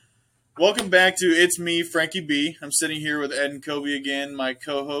Welcome back to It's Me, Frankie B. I'm sitting here with Ed and Kobe again, my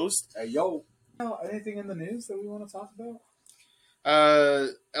co-host. Hey, yo. Anything in the news that we want to talk about?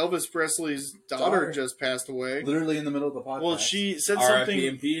 Elvis Presley's daughter just passed away. Literally in the middle of the podcast. Well, she said R.I.P.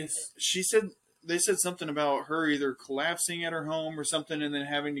 something. She said they said something about her either collapsing at her home or something, and then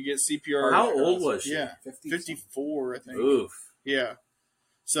having to get CPR. How old was she? Yeah, 54, I think. Oof. Yeah.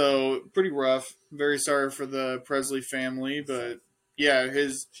 So pretty rough. Very sorry for the Presley family, but yeah,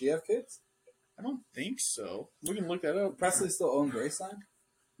 his. She have kids? I don't think so. We can look that up. Presley still own Graceland?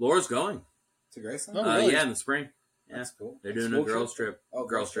 Laura's going. To Graceland? Oh, really? Yeah, in the spring. Yeah. That's cool. They're doing School a girls trip. Oh,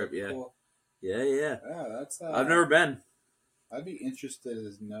 girls trip, yeah. Cool. Yeah. Yeah, that's. I've never been. I'd be interested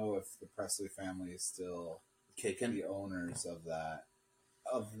to know if the Presley family is still Kicking. the owners of that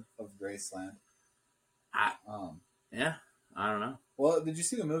of Graceland. Yeah, I don't know. Well, did you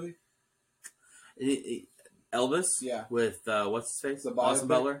see the movie? Elvis? Yeah. With, what's his face? The Austin biopic?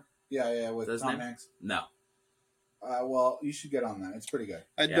 Butler? Yeah, with His Tom name? Hanks. No. Well, you should get on that. It's pretty good.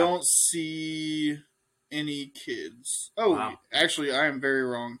 I don't see any kids. Oh, Wow. Actually, I am very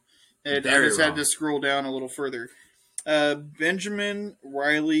wrong. And I Very just had wrong. to scroll down a little further. Benjamin,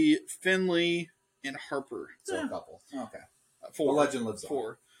 Riley, Finley, and Harper. So a couple. Okay. Four. The legend lives on.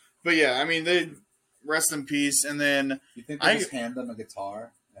 Four. But yeah, I mean, they rest in peace. And then You think they just hand them a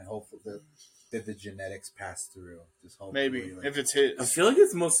guitar and hope that the genetics pass through? Just hope maybe, like, if it's I his. feel like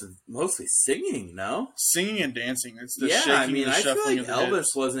it's mostly singing, no? Singing and dancing. It's the Yeah, shaking, I mean, the I feel shuffling like of the Elvis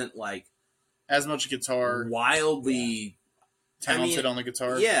hips. wasn't, like, As much guitar, wildly talented on the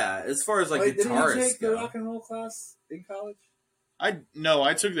guitar. Yeah, as far as, like, Wait, didn't you guitarists take the go. rock and roll class in college?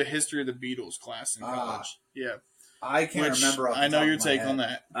 I took the history of the Beatles class in college. Yeah. I can't Which remember. Off the I know top your of my take head. on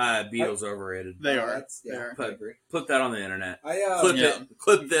that. Beatles overrated. They are. That's, They are. I agree. Put that on the internet. I Yeah.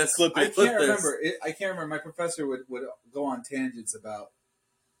 Clip this. Clip I it. Clip can't this. remember. I can't remember. My professor would go on tangents about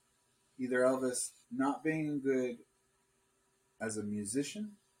either Elvis not being good as a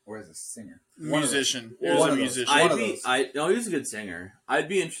musician or as a singer. One of those. Musician. He One was of a those. musician. One of those. No, he was a good singer. I'd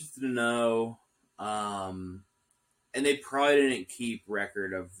be interested to know, and they probably didn't keep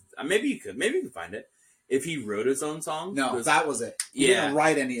record of. Maybe you could find it if he wrote his own songs. No, because- that was it. He Yeah. didn't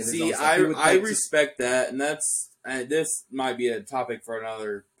write any of his own See, stuff. He would I like to- respect that, and that's this might be a topic for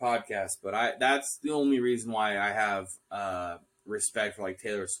another podcast. But that's the only reason why I have respect for like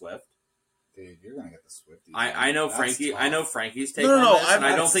Taylor Swift. Dude, you're gonna get the Swifties. I know That's Frankie. tough. I know Frankie's take No, on no, this, and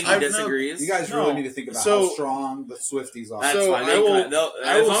I don't think he I've- disagrees. You guys No. really need to think about So- how strong the Swifties are. That's So fine. I will- I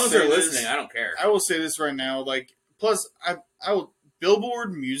As will long as say they're this. listening, I don't care. I will say this right now. Like, plus, I will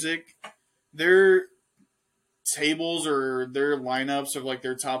Billboard Music, their tables or their lineups of like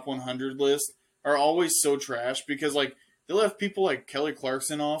their top 100 list are always so trash because like they'll have people like Kelly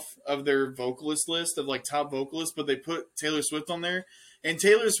Clarkson off of their vocalist list of like top vocalists, but they put Taylor Swift on there. And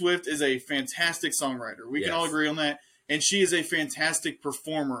Taylor Swift is a fantastic songwriter. We can all agree on that. And she is a fantastic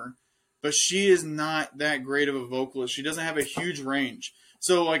performer, but she is not that great of a vocalist. She doesn't have a huge range.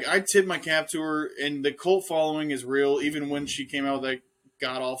 So, like, I tip my cap to her, and the cult following is real, even when she came out with that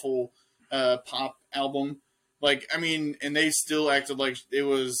god-awful pop album. Like, I mean, and they still acted like it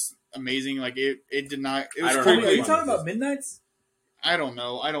was amazing. Like, it did not... It was I don't pretty know. Are you good. talking about Midnights? I don't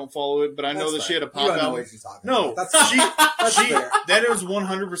know. I don't follow it, but I know that That's she had a fair. pop You don't know album. what she's talking No, about. That's she fair. that is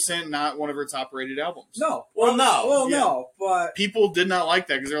 100% not one of her top-rated albums. No. Well, no. Well, Yeah. no, but People did not like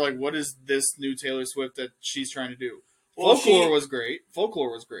that because they're like, what is this new Taylor Swift that she's trying to do? Well, Folklore was great.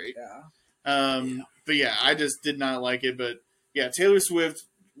 Folklore was great. yeah. But yeah, I just did not like it. But yeah, Taylor Swift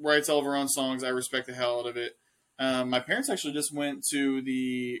writes all of her own songs. I respect the hell out of it. My parents actually just went to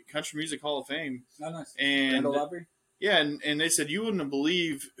the Country Music Hall of Fame. Oh, nice. And Randall Aubrey? yeah, and they said you wouldn't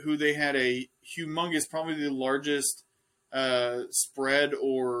believe who they had a humongous, probably the largest spread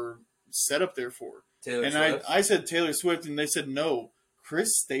or setup there for. Taylor And Swift. I said Taylor Swift, and they said no, Chris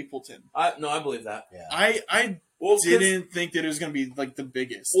Stapleton. I believe that. Yeah. I Well, didn't think that it was going to be like the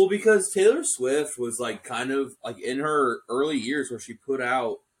biggest. Well, because Taylor Swift was like kind of like in her early years where she put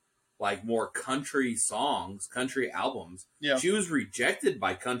out like more country songs, country albums. Yeah. She was rejected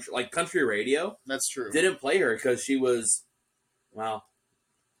by country radio. That's true. Didn't play her because she was, well,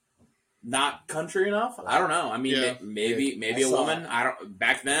 not country enough. I don't know. I mean, Yeah. maybe I a saw- woman. I don't.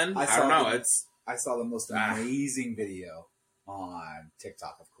 Back then, I I, saw don't know. the- It's I saw the most amazing video on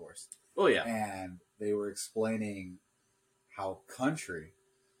TikTok, of course. oh yeah. And they were explaining how country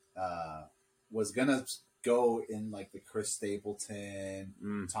was gonna go in like the Chris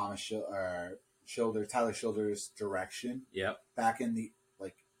Stapleton, Thomas Tyler Childers direction Yep. back in the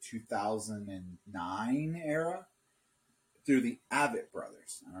like 2009 era through the Avett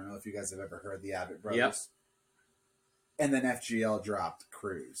Brothers. I don't know if you guys have ever heard the Avett Brothers. Yep. and then FGL dropped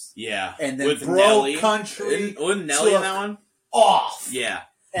Cruise. Yeah. And then With broke Nelly. country Wasn't Nelly in took that one? off. Yeah.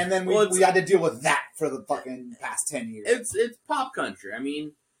 And then we had to deal with that for the fucking past 10 years. It's pop country. I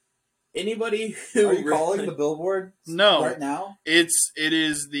mean, anybody who Are you calling the Billboard No. right now? It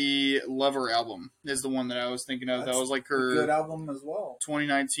is the Lover album is the one that I was thinking of. That's that was like a her good album as well.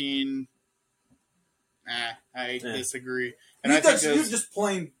 2019. I disagree. And You, I think you just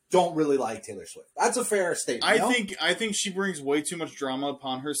plain don't really like Taylor Swift. That's a fair statement. I think she brings way too much drama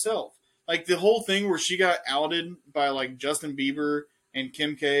upon herself. Like the whole thing where she got outed by like Justin Bieber and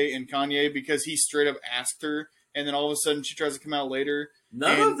Kim K and Kanye because he straight up asked her, and then all of a sudden she tries to come out later.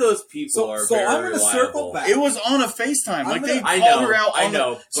 None of those people are so very I'm going to reliable. circle back. It was on a FaceTime. Like they I called know, her out. I On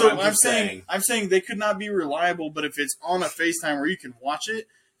know. The, so I'm saying they could not be reliable. But if it's on a FaceTime where you can watch it,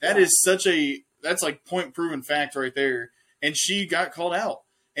 that's like point proven fact right there. And she got called out.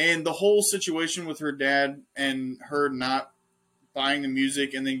 And the whole situation with her dad and her not buying the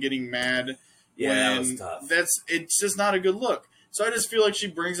music and then getting mad. That was tough. It's just not a good look. So I just feel like she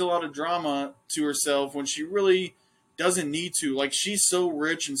brings a lot of drama to herself when she really doesn't need to. Like, she's so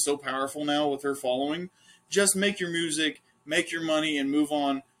rich and so powerful now with her following. Just make your music, make your money, and move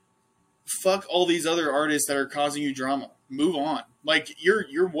on. Fuck all these other artists that are causing you drama. Move on. Like,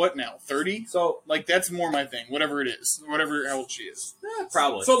 you're what now? 30? So, like, that's more my thing. Whatever it is. Whatever how old she is.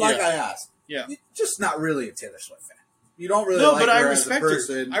 Probably. So, I asked, yeah, you're just not really a Taylor Swift fan. You don't really no, like but her I respect as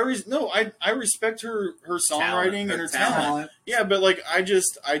a person. her. I respect her songwriting and her talent. Yeah, but like I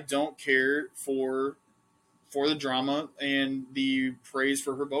don't care for the drama and the praise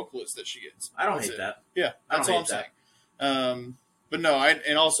for her vocalist that she gets. I don't hate that. Yeah, that's all I'm saying. But no, I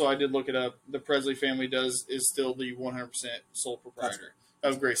did look it up. The Presley family is still the 100% sole proprietor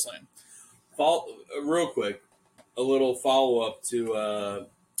of Graceland. Real quick, a little follow up to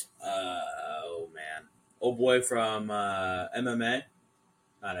old boy from MMA,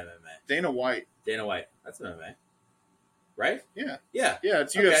 not MMA. Dana White. That's MMA, right? Yeah. Yeah.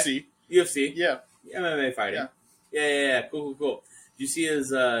 It's Okay. UFC. Yeah. MMA fighting. Yeah. Cool. Did you see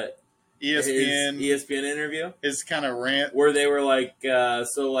his ESPN interview? His kind of rant where they were like,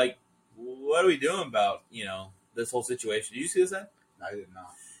 so like, what are we doing about this whole situation? Did you see this? I did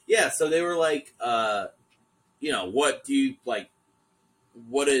not. Yeah. So they were like, what do you like?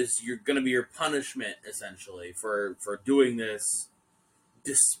 What is going to be your punishment essentially for doing this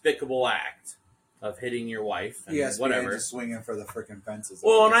despicable act of hitting your wife and whatever, just swinging for the freaking fences.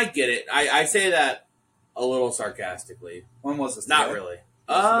 Well, and I get it. I say that a little sarcastically. When was this? Not today? really.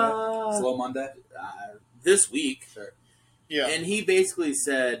 Slow Monday. This week. Sure. Yeah. And he basically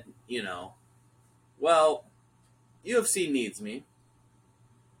said, well, UFC needs me.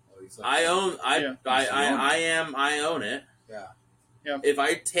 I own it. Yeah. Yeah. If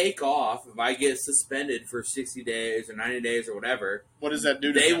I take off, if I get suspended for 60 days or 90 days or whatever, what does that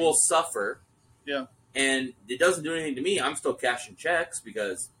do to they them? will suffer. Yeah. And it doesn't do anything to me. I'm still cashing checks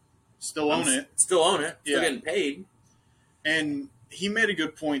because Still own it. Still Yeah. getting paid. And he made a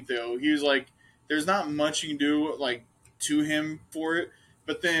good point though. He was like, there's not much you can do like to him for it.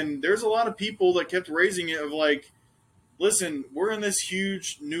 But then there's a lot of people that kept raising it of like, listen, we're in this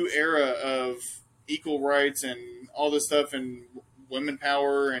huge new era of equal rights and all this stuff and women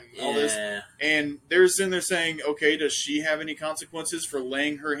power and all this. And they're sitting there saying, okay, does she have any consequences for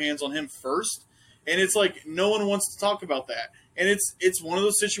laying her hands on him first? And it's like, no one wants to talk about that. And it's one of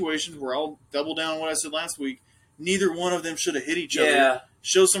those situations where I'll double down on what I said last week. Neither one of them should have hit each other.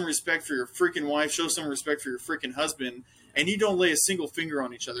 Show some respect for your freaking wife. Show some respect for your freaking husband. And you don't lay a single finger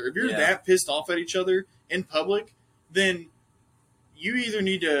on each other. If you're that pissed off at each other in public, then you either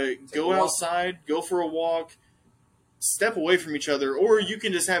need to go outside, go for a walk, step away from each other, or you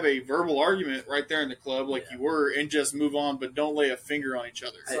can just have a verbal argument right there in the club like you were and just move on, but don't lay a finger on each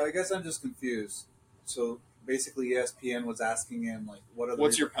other. So I guess I'm just confused. So basically ESPN was asking him, like,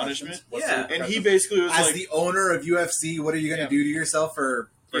 what's your punishment? And he basically was as like, the owner of UFC, what are you going to do to yourself for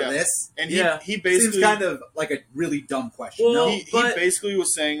this? And he basically... Seems kind of like a really dumb question. Well, he basically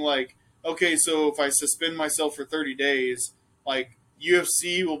was saying, like, okay, so if I suspend myself for 30 days, like,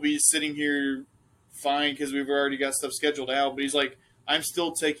 UFC will be sitting here fine because we've already got stuff scheduled out. But he's like, I'm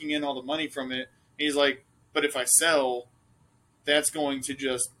still taking in all the money from it. And he's like, but if I sell, that's going to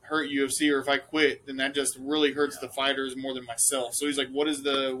just hurt UFC. Or if I quit, then that just really hurts the fighters more than myself. So he's like, what is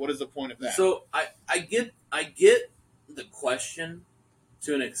the point of that? So I get the question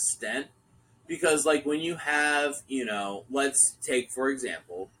to an extent because like when you have, let's take for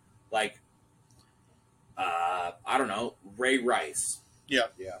example, like I don't know, Ray Rice. Yeah.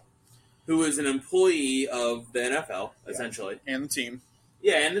 Who is an employee of the NFL, essentially. And the team.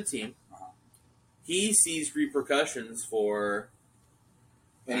 Yeah, and the team. he sees repercussions for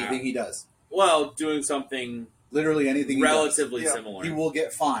Anything he does. doing something Literally anything he relatively does. similar. He will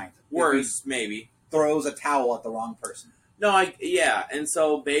get fined. Worse, maybe. Throws a towel at the wrong person. No, and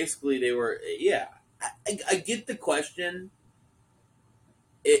so basically they were, I get the question.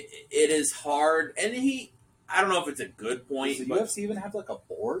 It is hard, and I don't know if it's a good point. Does the UFC even have like a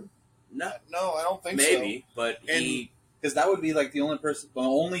board? No, I don't think so. maybe, but because that would be like the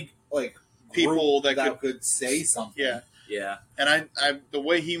only like people that could say something. Yeah. And I the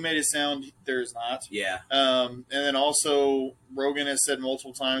way he made it sound, there's not. Yeah. And then also Rogan has said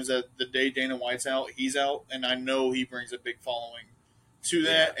multiple times that the day Dana White's out, he's out, and I know he brings a big following to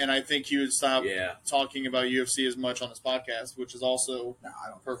that, and I think he would stop talking about UFC as much on his podcast, which is also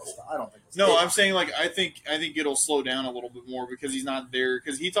purple. I don't think. No, I'm saying like I think it'll slow down a little bit more because he's not there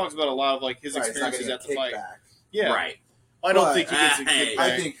because he talks about a lot of like his experiences at the fight. Yeah, right. I don't think he gets a kickback.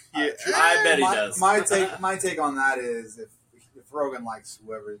 I think. I bet he does. My take on that is if Rogan likes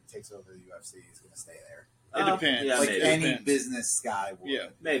whoever takes over the UFC, he's going to stay there. It depends. Yeah, like maybe. any business guy would. Yeah,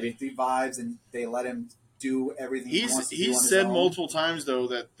 maybe. If he vibes and they let him do everything he wants to do on his said own. multiple times though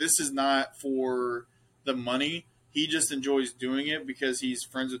that this is not for the money. He just enjoys doing it because he's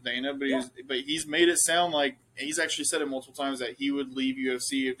friends with Dana. But he's made it sound like he's actually said it multiple times that he would leave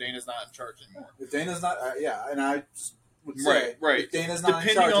UFC if Dana's not in charge anymore. If Dana's not, and I would say right. If Dana's not depending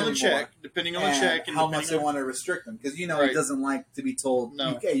in charge on the anymore, check, depending on the check, and how much they want to restrict him because he doesn't like to be told,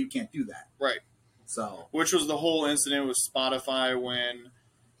 okay, you can't do that. Right. So, which was the whole incident with Spotify when.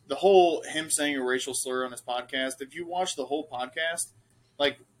 The whole him saying a racial slur on his podcast. If you watch the whole podcast,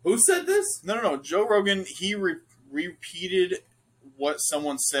 like who said this? No. Joe Rogan. He repeated what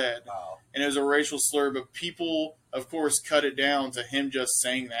someone said, and it was a racial slur. But people, of course, cut it down to him just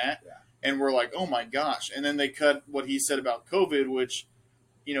saying that, and we're like, "Oh my gosh!" And then they cut what he said about COVID, which,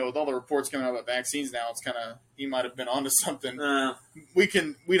 with all the reports coming out about vaccines now, it's kind of he might have been onto something.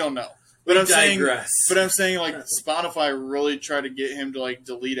 We don't know. But I'm saying, like Spotify really tried to get him to like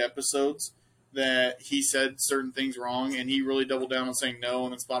delete episodes that he said certain things wrong, and he really doubled down on saying no.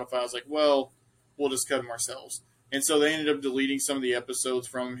 And then Spotify was like, "Well, we'll just cut them ourselves." And so they ended up deleting some of the episodes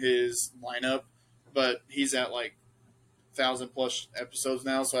from his lineup, but he's at like 1,000+ episodes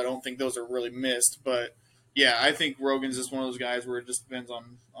now, so I don't think those are really missed. But yeah, I think Rogan's just one of those guys where it just depends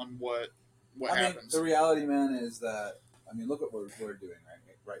on what happens. The reality, man, is that look at what we're doing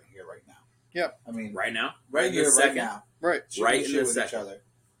right here, right now. Yep. Right now? Right here, right now. Right. Right in this with second. each other.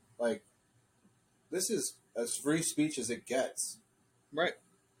 Like, this is as free speech as it gets. Right.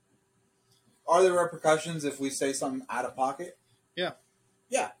 Are there repercussions if we say something out of pocket? Yeah.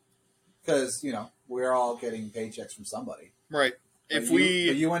 Yeah. Because, we're all getting paychecks from somebody. Right. But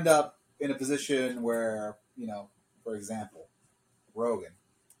you end up in a position where, for example, Rogan,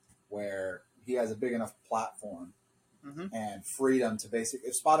 where he has a big enough platform and freedom to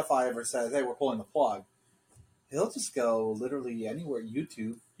if Spotify ever says, hey, we're pulling the plug, he'll just go literally anywhere,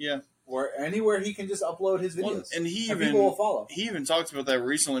 YouTube. Yeah. Or anywhere he can just upload his videos. And people will follow. He even talked about that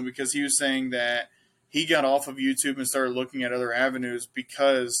recently because he was saying that he got off of YouTube and started looking at other avenues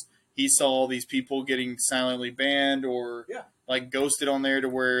because he saw all these people getting silently banned or like ghosted on there to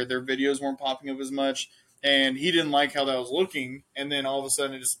where their videos weren't popping up as much. And he didn't like how that was looking. And then all of a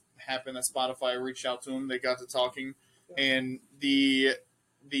sudden it just happened that Spotify reached out to him. They got to talking. And the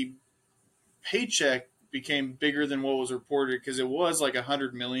paycheck became bigger than what was reported because it was like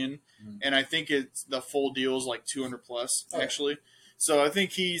 $100 million, and I think it's the full deal is like 200+ actually. So I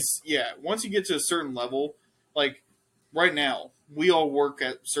think once you get to a certain level, like right now, we all work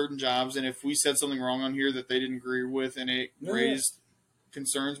at certain jobs, and if we said something wrong on here that they didn't agree with and it raised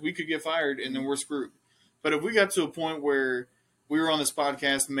concerns, we could get fired, and then we're screwed. But if we got to a point where we were on this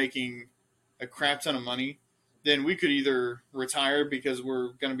podcast making a crap ton of money, then we could either retire because we're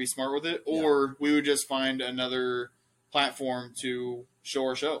going to be smart with it, or we would just find another platform to show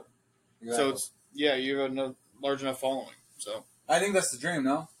our show. Exactly. So you have a large enough following. So I think that's the dream,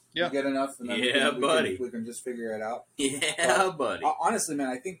 no? Yeah. You get enough, and then buddy. We can just figure it out. Yeah, buddy. Honestly, man,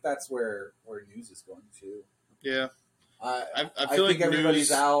 I think that's where news is going to. Yeah. I feel think like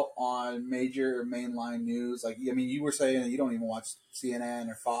everybody's out on major mainline news. Like, you were saying that you don't even watch CNN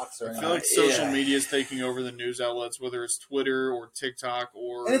or Fox or anything. I feel like social media is taking over the news outlets, whether it's Twitter or TikTok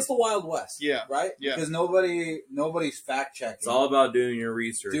or... And it's the Wild West. Yeah. Right? Yeah. Because nobody's fact-checking. It's all about doing your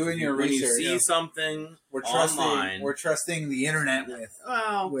research. When you see something online... We're trusting the internet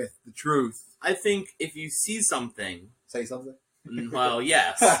with the truth. I think if you see something... Say something? Well,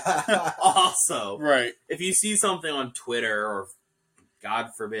 yes. Also, right. If you see something on Twitter or,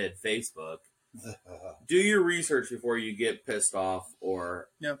 God forbid, Facebook, Do your research before you get pissed off or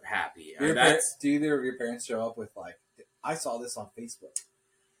happy. Do either of your parents show up with like, I saw this on Facebook?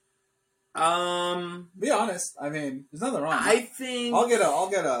 Be honest. I mean, there's nothing wrong. I think I'll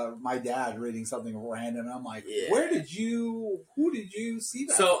get my dad reading something random, and I'm like, who did you see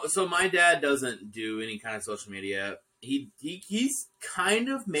that? So my dad doesn't do any kind of social media. He's kind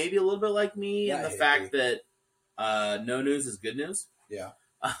of maybe a little bit like me in the fact that no news is good news. Yeah.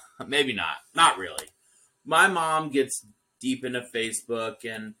 Maybe not really. My mom gets deep into Facebook,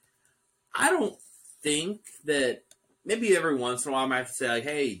 and I don't think that. Maybe every once in a while I might have to say, like,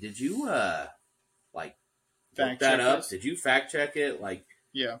 hey, did you, look that up? Did you fact check it? Like,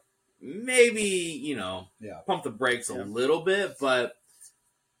 maybe, pump the brakes a little bit. But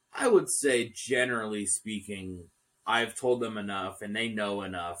I would say, generally speaking, I've told them enough and they know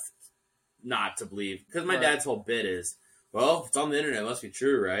enough not to believe. Because my dad's whole bit is, well, if it's on the internet, it must be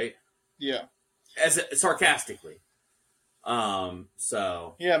true, right? Yeah. Sarcastically.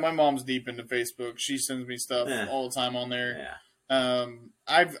 Yeah, my mom's deep into Facebook. She sends me stuff all the time on there. Yeah.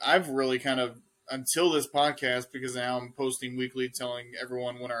 I've really kind of, until this podcast, because now I'm posting weekly telling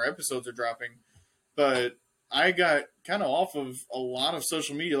everyone when our episodes are dropping, but I got kind of off of a lot of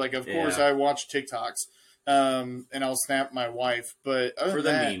social media. Like, of course, I watch TikToks, and I'll snap my wife, but for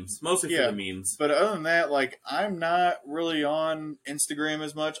the memes, mostly for the memes. But other than that, like, I'm not really on Instagram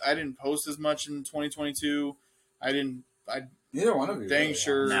as much. I didn't post as much in 2022. Neither one of you. Dang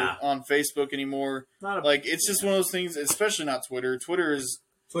sure on Facebook anymore. It's just one of those things, especially not Twitter. Twitter's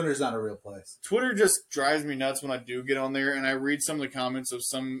not a real place. Twitter just drives me nuts when I do get on there and I read some of the comments of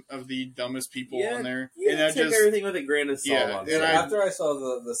some of the dumbest people on there. And I take everything with a grain of salt. After I saw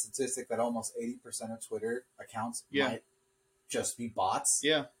the statistic that almost 80% of Twitter accounts might just be bots.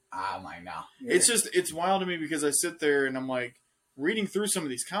 Yeah. I'm like, nah. It's wild to me because I sit there and I'm like reading through some of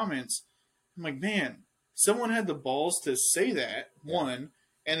these comments. I'm like, man, someone had the balls to say that, one,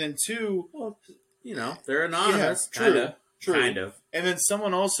 and then two... Well, they're anonymous. True. Kind of. And then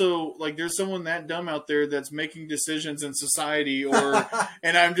someone also, like, there's someone that dumb out there that's making decisions in society,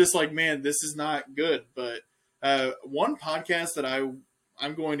 and I'm just like, man, this is not good. But one podcast that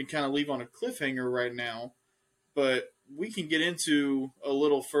I'm going to kind of leave on a cliffhanger right now, but we can get into a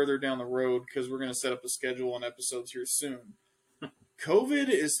little further down the road because we're going to set up a schedule on episodes here soon. COVID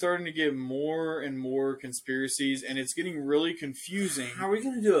is starting to get more and more conspiracies, and it's getting really confusing. How are we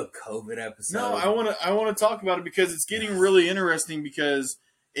going to do a COVID episode? No, I want to talk about it because it's getting really interesting because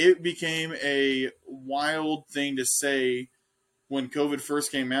it became a wild thing to say when COVID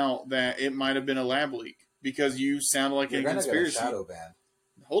first came out that it might have been a lab leak because you sound like a conspiracy. Get a shadow ban.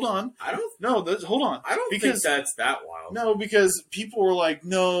 Hold on. Hold on. I don't think that's that wild. No, because people were like,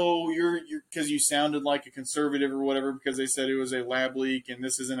 no, you're because you sounded like a conservative or whatever because they said it was a lab leak and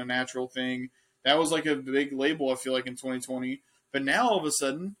this isn't a natural thing. That was like a big label, I feel like, in 2020. But now, all of a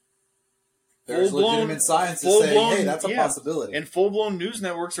sudden, there's legitimate science to say, hey, that's a possibility. And full-blown news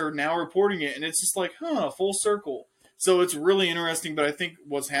networks are now reporting it. And it's just like, full circle. So it's really interesting. But I think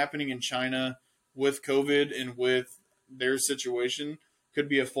what's happening in China with COVID and with their situation could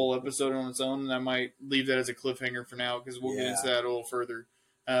be a full episode on its own, and I might leave that as a cliffhanger for now because we'll get into that a little further.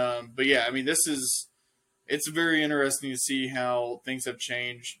 But yeah, I mean, it's very interesting to see how things have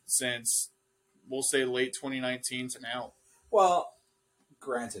changed since, we'll say, late 2019 to now. Well,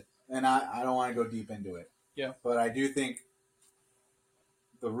 granted, and I don't want to go deep into it. Yeah. But I do think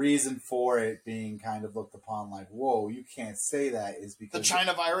the reason for it being kind of looked upon like, whoa, you can't say that is because... The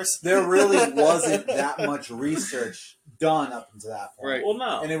China virus? There really wasn't that much research done up until that point. Right. Well,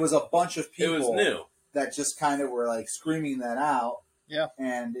 no. And it was a bunch of people it was new. That just kind of were like screaming that out. Yeah.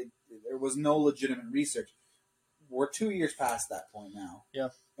 And there was no legitimate research. We're 2 years past that point now. Yeah.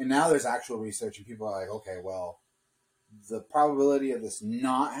 And now there's actual research and people are like, okay, well, the probability of this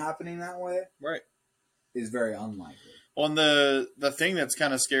not happening that way is very unlikely. On the thing that's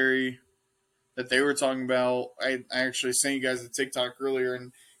kind of scary that they were talking about, I actually sent you guys a TikTok earlier,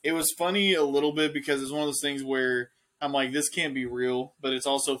 and it was funny a little bit because it's one of those things where I'm like, this can't be real, but it's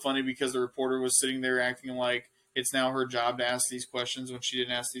also funny because the reporter was sitting there acting like it's now her job to ask these questions when she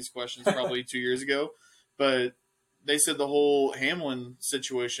didn't ask these questions probably 2 years ago. But they said the whole Hamlin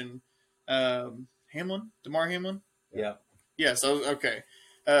situation, Damar Hamlin? Yeah. Yeah, so, okay.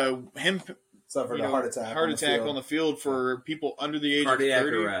 Him... Suffered a heart attack on the field for people under the age of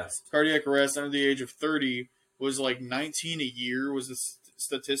 30. Cardiac arrest under the age of 30 was like 19 a year was the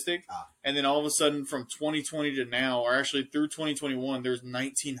statistic. And then all of a sudden from 2020 to now, or actually through 2021, there's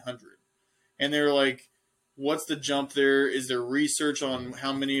 1,900. And they're like, what's the jump there? Is there research on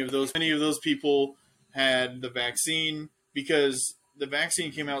how many of those people had the vaccine? Because the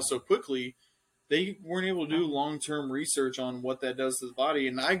vaccine came out so quickly, they weren't able to do long-term research on what that does to the body.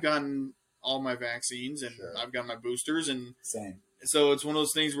 And I've gotten all my vaccines, and I've got my boosters, and same. So it's one of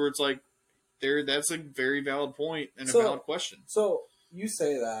those things where it's like, that's a very valid point and a valid question. So you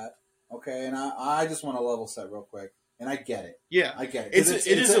say that, okay, and I just want to level set real quick, and I get it. Yeah, I get it.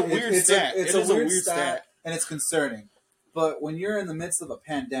 It is a weird stat. It's a weird stat, and it's concerning. But when you're in the midst of a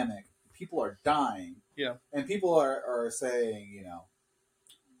pandemic, people are dying. Yeah, and people are saying,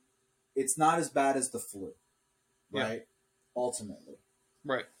 it's not as bad as the flu, right? Yeah. Ultimately,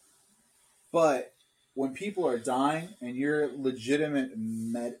 right. But when people are dying and your legitimate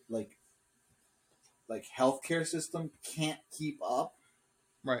healthcare system can't keep up,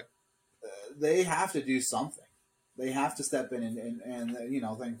 right? They have to do something. They have to step in and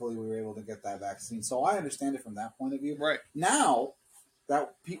thankfully we were able to get that vaccine. So I understand it from that point of view. Right. Now that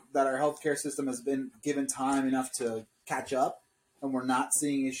our healthcare system has been given time enough to catch up, and we're not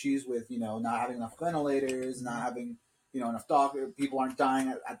seeing issues with not having enough ventilators, not having enough doctors, people aren't dying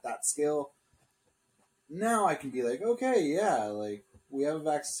at that scale. Now I can be like, okay, yeah, like we have a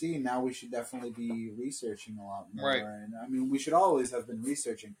vaccine. Now we should definitely be researching a lot more. Right. And I mean, we should always have been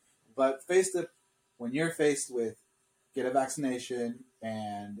researching. But when you're faced with get a vaccination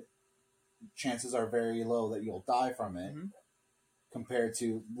and chances are very low that you'll die from it, compared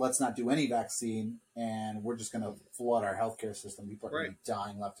to let's not do any vaccine and we're just going to flood our healthcare system. People are going to be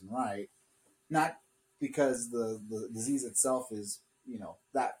dying left and right. Not because the disease itself is,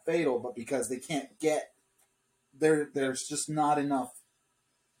 that fatal, but because they can't get there's just not enough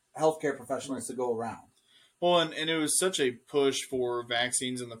healthcare professionals to go around. Well, and it was such a push for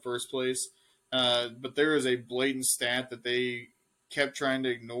vaccines in the first place. But there is a blatant stat that they kept trying to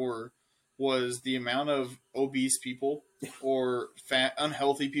ignore was the amount of obese people or fat,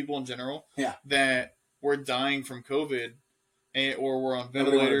 unhealthy people in general that were dying from COVID or were on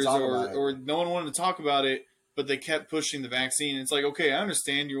ventilators or no one wanted to talk about it, but they kept pushing the vaccine. It's like, okay, I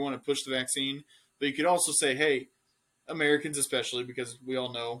understand you want to push the vaccine, but you could also say, hey, Americans especially, because we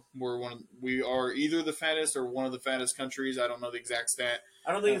all know we are either the fattest or one of the fattest countries. I don't know the exact stat.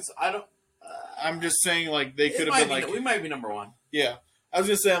 I don't think it's. I don't. I'm just saying, like they could have been like we might be number one. Yeah, I was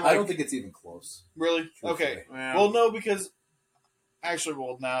just saying. I don't think it's even close. Really? Okay. Yeah. Well, no, because actually,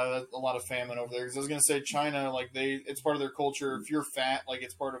 now that's a lot of famine over there. Because I was gonna say China, like it's part of their culture. If you're fat, like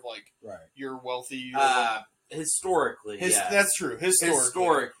it's part of like you're wealthy. Historically, that's true.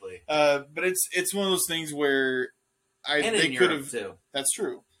 Historically, but it's one of those things where they could have. That's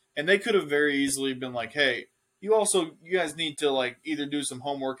true, and they could have very easily been like, "Hey, you guys need to like either do some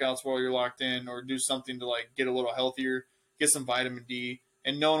home workouts while you're locked in, or do something to like get a little healthier, get some vitamin D."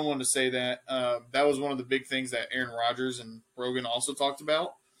 And no one wanted to say that. That was one of the big things that Aaron Rodgers and Rogan also talked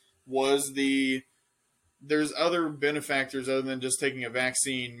about. Was there's other benefactors other than just taking a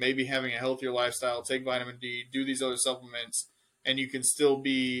vaccine, maybe having a healthier lifestyle, take vitamin D, do these other supplements, and you can still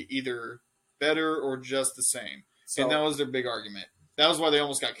be either better or just the same. So, and that was their big argument. That was why they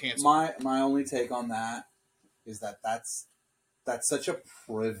almost got canceled. My only take on that is that's such a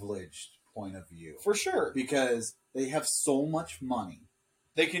privileged point of view. For sure. Because they have so much money.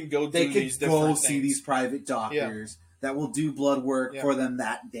 They can go see these private doctors that will do blood work for them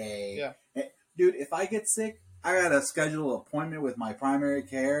that day. Yeah. And, dude, if I get sick, I got to schedule an appointment with my primary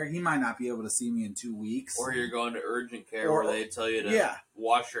care. He might not be able to see me in 2 weeks. Or you're going to urgent care where they tell you to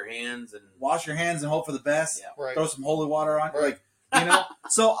wash your hands and hope for the best. Yeah. Right. Throw some holy water on. Right.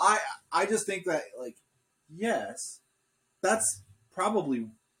 So I just think that, like, yes, that's probably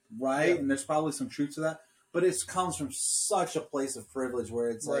right, and there's probably some truth to that. But it comes from such a place of privilege where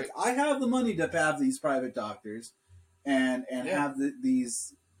it's like, I have the money to have these private doctors and have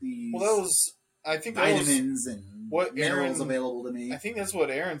these vitamins and minerals available to me. I think that's what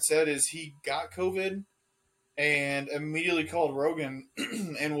Aaron said is he got COVID and immediately called Rogan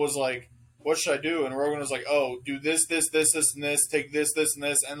and was like, what should I do? And Rogan was like, oh, do this, and this, take this, and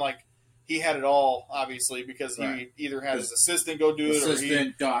this. And like, he had it all, obviously, because he either had his assistant go do it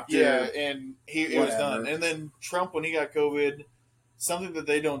or doctor. Yeah, and it was done. And then Trump, when he got COVID, something that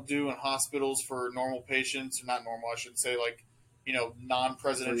they don't do in hospitals for normal patients, or not normal, I should say, like,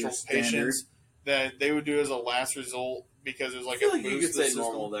 non-presidential patients, that they would do as a last result because it was like I feel like you could say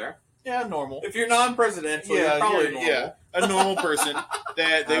normal there. Yeah, normal. If you're non-presidential, you're probably normal. Yeah, a normal person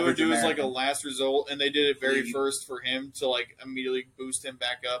that they would do as like a last result, and they did it very first for him to like immediately boost him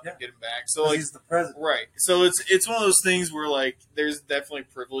back up and get him back. So like he's the president, right? So it's one of those things where like there's definitely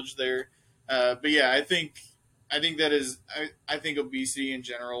privilege there, but yeah, I think that is I think obesity in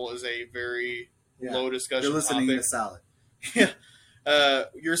general is a very low discussion. You're listening topic. to Salad. Yeah,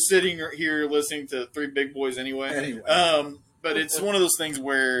 you're sitting here listening to three big boys anyway. But it's one of those things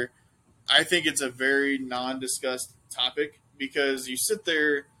where I think it's a very non-discussed topic because you sit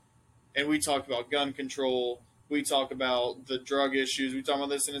there and we talk about gun control, we talk about the drug issues, we talk about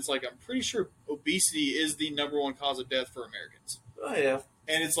this, and it's like I'm pretty sure obesity is the number one cause of death for Americans. Oh yeah.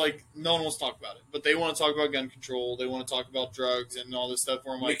 And it's like no one wants to talk about it, but they want to talk about gun control, they want to talk about drugs and all this stuff.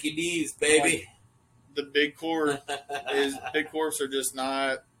 Where I'm like, Mickey D's, baby. Like, the big corps are just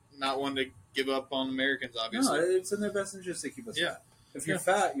not one to give up on Americans. Obviously, no, it's in their best interest to keep us. Yeah. Fat. If you're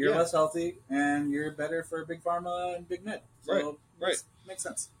fat, you're less healthy, and you're better for Big Pharma and Big Med. So Right. Makes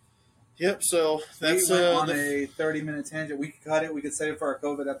sense. Yep. So that's we went on a 30-minute tangent. We could cut it. We could save it for our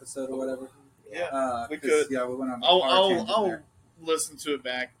COVID episode or whatever. Yeah, we could. Yeah, we went on. I'll listen to it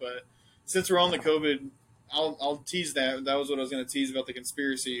back, but since we're on the COVID, I'll tease that. That was what I was going to tease about the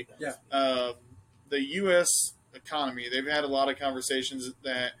conspiracy. Yeah. The U.S. economy. They've had a lot of conversations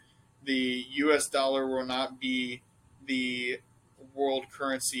that the U.S. dollar will not be the world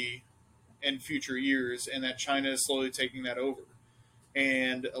currency in future years, and that China is slowly taking that over.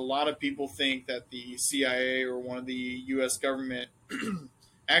 And a lot of people think that the CIA or one of the U.S. government,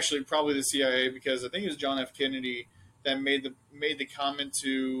 actually probably the CIA, because I think it was John F. Kennedy that made the comment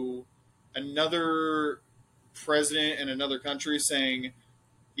to another president in another country saying,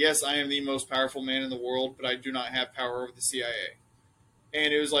 "Yes, I am the most powerful man in the world, but I do not have power over the CIA."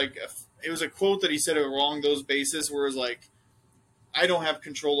 And it was like it was a quote that he said along those bases, where it was like, I don't have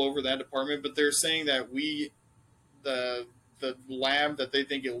control over that department, but they're saying that the lab that they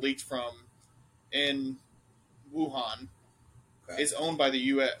think it leaked from in Wuhan is owned by the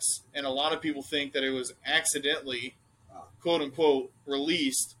U.S. And a lot of people think that it was accidentally, quote unquote,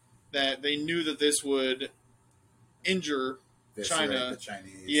 released, that they knew that this would injure China, the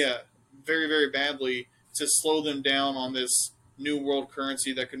Chinese. Yeah, very, very badly, to slow them down on this new world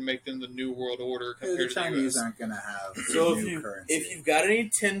currency that could make them the new world order compared The to the Chinese US. aren't going to have So new currency. if you've got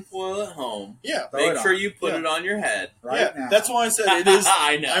any tinfoil at home, Throw make sure you put it on your head. now. That's why I said it is.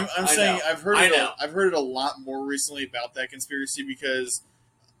 I know. I'm saying know. I've heard it a lot more recently about that conspiracy because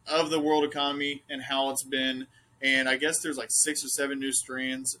of the world economy and how it's been. And I guess there's like 6 or 7 new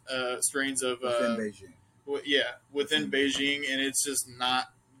strains of within Beijing. Within Beijing, and it's just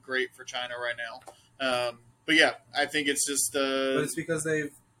not great for China right now. But yeah, I think it's just. But it's because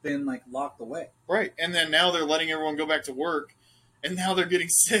they've been like locked away, right? And then now they're letting everyone go back to work, and now they're getting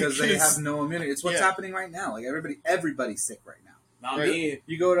sick because they have no immunity. It's what's happening right now. Like everybody's sick right now. Not me.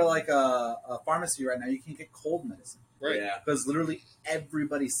 You go to like a pharmacy right now, you can't get cold medicine, right? Yeah, because literally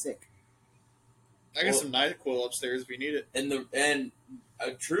everybody's sick. I got some NyQuil upstairs if you need it. And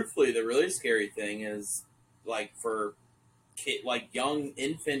truthfully, the really scary thing is like for young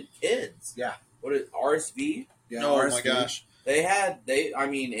infant kids. Yeah. What is RSV? Yeah, oh RSV. my gosh.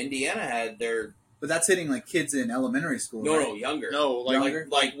 Indiana had their. But that's hitting like kids in elementary school. No, right? no, younger. No, like Younger?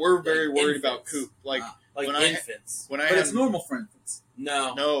 like we're very Like worried infants. about coop. Like Like when infants. but it's normal for infants.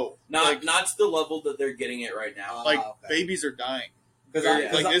 No, not to the level that they're getting it right now. babies are dying.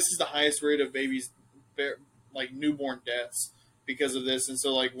 Because This is the highest rate of babies, like newborn deaths because of this. And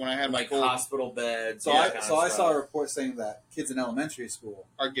so like when I had my cold, hospital beds. I saw a report saying that kids in elementary school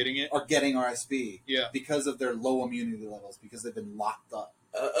are getting RSV Yeah. because of their low immunity levels because they've been locked up.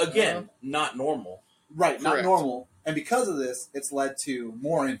 Again, not normal. Right, not Correct. normal. And because of this, it's led to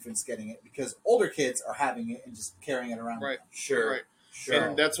more infants getting it because older kids are having it and just carrying it around. Right. Sure. Right. Sure.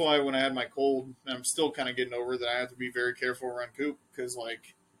 And that's why when I had my cold, and I'm still kind of getting over that, I have to be very careful around Coop because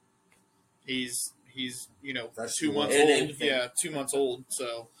like he's That's 2 months an old. infant. Yeah, 2 months old.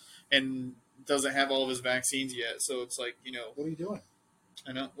 So and doesn't have all of his vaccines yet. So it's like What are you doing?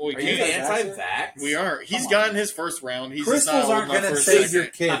 I know. Well, we Are you can't. anti-vax? We are. He's Come on. gotten his first round. He's just Crystals not aren't going to save your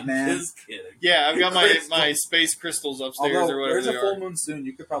kid, man. Just kidding. Yeah, I've got Crystals. my space crystals upstairs Although or whatever there's they a full are. moon soon,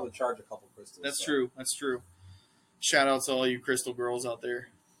 you could probably charge a couple crystals. That's true. That's true. Shout out to all you crystal girls out there.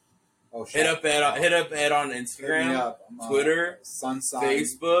 Oh, shit. Hit up Ed on Hit me Instagram, up. I'm, Twitter, sun sign,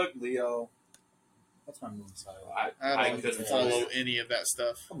 Facebook. Leo. What's my moon sign? I don't couldn't follow any of that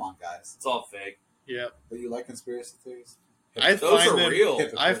stuff. Come on, guys. It's all fake. Yeah, But you like conspiracy theories? Those are them, real.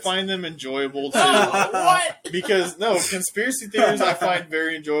 I find them enjoyable too. What? Because conspiracy theories I find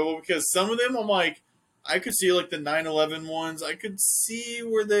very enjoyable because some of them I'm like, I could see like the 9/11 ones. I could see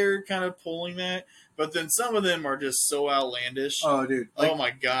where they're kind of pulling that, but then some of them are just so outlandish. Oh, dude. Oh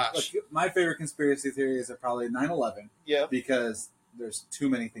my gosh! My favorite conspiracy theories are probably 9/11 Yeah, because there's too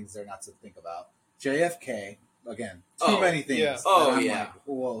many things there not to think about. JFK, again, too many things. yeah. that Oh, I'm yeah. like,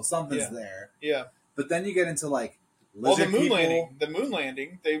 well, something's Yeah. there. yeah. But then you get into like Well, the lizard moon people. landing. The moon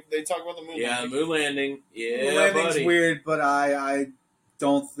landing. They talk about the moon Yeah, landing. moon landing. Yeah, Moon landing's buddy. weird, but I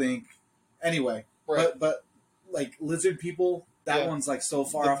don't think. Anyway, Right. but like lizard people That one's like so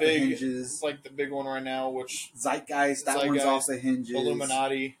far off the hinges. It's like the big one right now, which Zeitgeist. That one's off the hinges.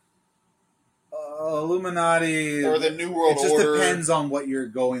 Illuminati. Illuminati or the New World Order. It just depends on what you're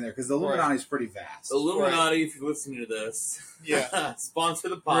going there, because the Illuminati is pretty vast. Illuminati, if you're listening to this, sponsor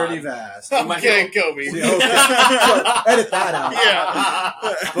the pod. Pretty vast. Okay, Kobe. Okay. So, edit that out. Yeah.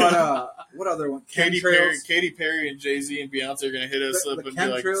 But what other one? Katy Perry and Jay-Z and Beyonce are going to hit us up and be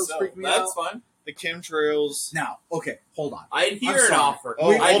like, freak me out. That's fine. The chemtrails. Now, okay, hold on. I'd hear an offer.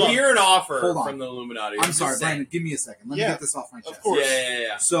 I'd hear an offer from the Illuminati. I'm sorry, Brandon, give me a second. Let me get this off my chest. Of course.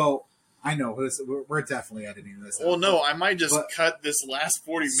 Yeah. So, I know, we're definitely editing this out. Well, no, I might just cut this last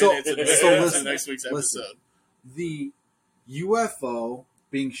 40 minutes and listen to next week's episode. The UFO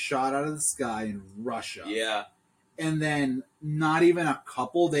being shot out of the sky in Russia. Yeah. And then not even a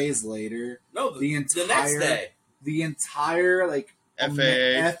couple days later, the next day. The entire, like,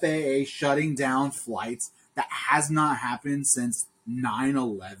 FAA shutting down flights that has not happened since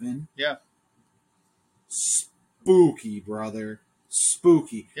 9/11. Yeah. Spooky, brother.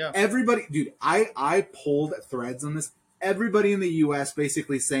 Spooky. Yeah. Everybody, dude, I pulled threads on this. Everybody in the U.S.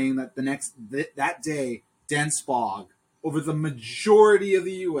 basically saying that that day, dense fog over the majority of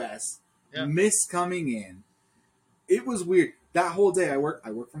the U.S. Mist coming in. It was weird. That whole day, I work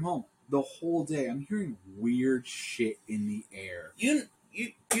from home. The whole day, I'm hearing weird shit in the air. You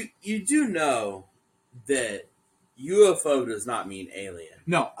do know that UFO does not mean alien.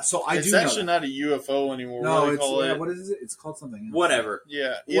 No, so I do know. It's actually not a UFO anymore. No, what is it? It's called something else. Whatever.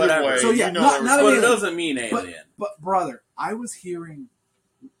 Yeah, whatever. Way, so not but it doesn't mean alien. But brother, I was hearing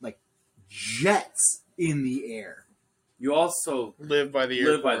jets in the air. You also live by the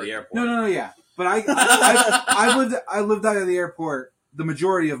airport. No, yeah. But I lived out of the airport the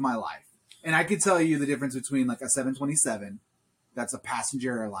majority of my life, and I could tell you the difference between like a 727, that's a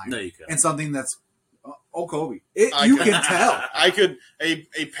passenger airline, and something that's Kobe. You can tell.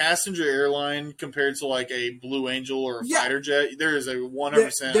 A passenger airline compared to like a Blue Angel or a fighter jet. There is a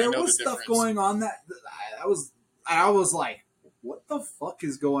 100%. There was stuff going on that I was like, what the fuck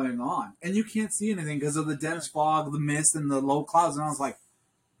is going on? And you can't see anything because of the dense fog, the mist, and the low clouds. And I was like,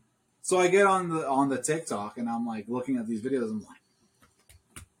 so I get on the TikTok and I'm like looking at these videos. And I'm like,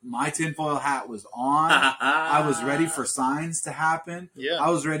 my tinfoil hat was on. I was ready for signs to happen. Yeah,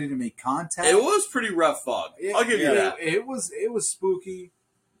 I was ready to make contact. It was pretty rough fog. I'll give you that. It was spooky.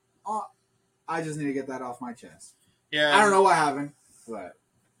 I just need to get that off my chest. Yeah, I don't know what happened, but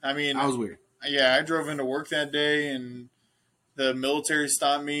I mean, that was weird. Yeah, I drove into work that day and the military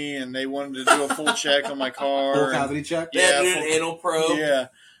stopped me and they wanted to do a full check on my car. Full cavity check? Yeah, an anal probe. Yeah,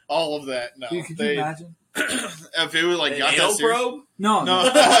 all of that. No, could you imagine? If it was like an anal probe? No.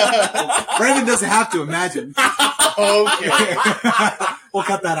 Brandon doesn't have to imagine. Okay. We'll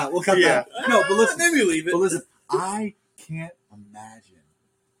cut that out. That out. No, but listen. Maybe leave it. But listen, I can't imagine,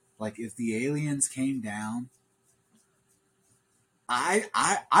 like, if the aliens came down.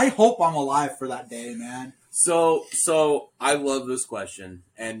 I hope I'm alive for that day, man. So I love this question,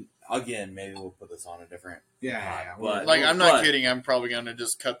 and again, maybe we'll put this on a different. But, like, I'm not kidding. I'm probably gonna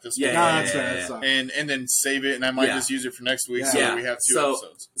just cut this. That's right. And then save it, and I might just use it for next week. So that we have two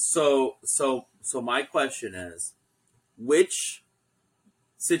episodes. So my question is, which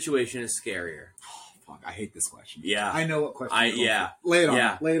situation is scarier? Oh, fuck, I hate this question. Yeah, I know what question. Lay it on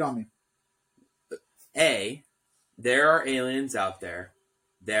me. Lay it on me. A, there are aliens out there.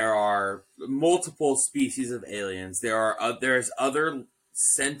 There are multiple species of aliens. There's other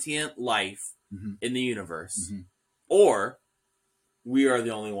sentient life in the universe, or we are the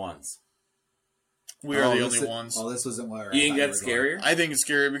only ones. We are the only ones. Oh, this wasn't where you think that's scarier? I think it's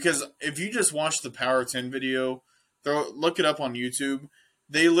scary because if you just watch the Power 10 video, look it up on YouTube.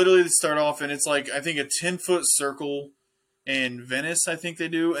 They literally start off and it's like I think a 10-foot circle in Venice. I think they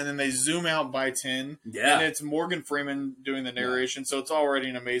do, and then they zoom out by 10. Yeah, and it's Morgan Freeman doing the narration, so it's already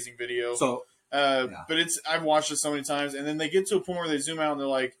an amazing video. So, but I've watched it so many times, and then they get to a point where they zoom out and they're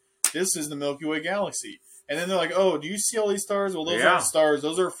like, this is the Milky Way galaxy. And then they're like, oh, do you see all these stars? Well, those aren't stars.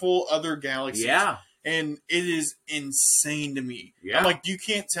 Those are full other galaxies. Yeah. And it is insane to me. Yeah. I'm like, you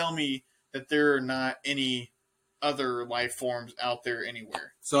can't tell me that there are not any other life forms out there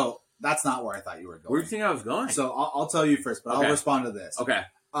anywhere. So that's not where I thought you were going. Where do you think I was going? So I'll tell you first, but I'll respond to this. Okay.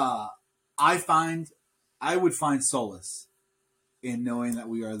 I would find solace in knowing that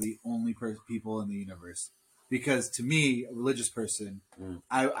we are the only people in the universe. Because to me, a religious person,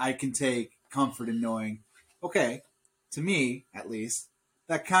 I can take comfort in knowing, okay, to me, at least,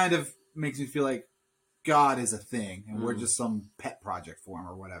 that kind of makes me feel like God is a thing, and we're just some pet project for him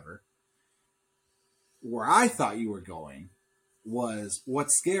or whatever. Where I thought you were going was,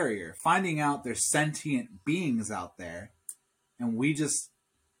 what's scarier? Finding out there's sentient beings out there, and we just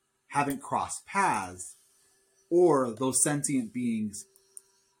haven't crossed paths, or those sentient beings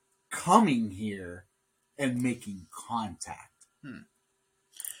coming here and making contact.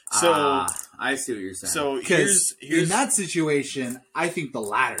 So I see what you're saying. So Because here's in that situation, I think the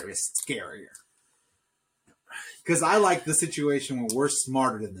latter is scarier. Because I like the situation where we're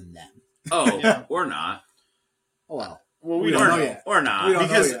smarter than them. Oh, Yeah. Or not. Well, we don't don't know yet. Or not. We don't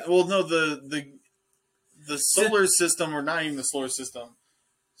because know yet. the solar system, or not even the solar system,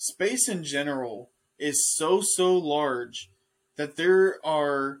 space in general is so large that there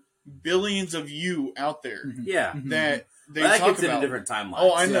are billions of you out there Yeah. that they That talk gets about. into different timelines.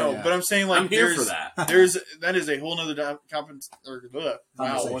 Oh, I know, Yeah. but I'm saying like I'm here for that. that is a whole nother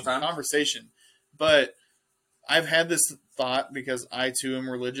conversation. But I've had this thought because I too am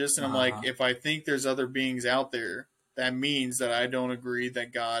religious, and I'm like, if I think there's other beings out there, that means that I don't agree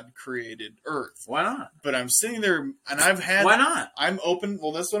that God created Earth. Why not? But I'm sitting there, and Why not? I'm open.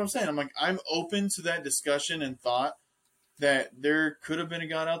 Well, that's what I'm saying. I'm like, I'm open to that discussion and thought that there could have been a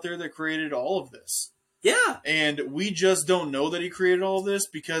God out there that created all of this. Yeah. And we just don't know that he created all of this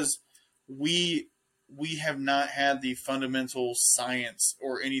because we have not had the fundamental science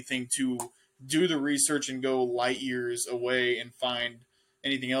or anything to do the research and go light years away and find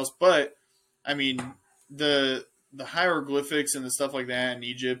anything else. But I mean, the hieroglyphics and the stuff like that in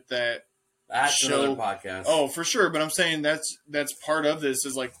Egypt that's another podcast. Oh, for sure. But I'm saying that's part of this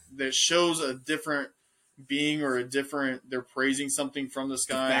is like that shows a different being or a different. They're praising something from the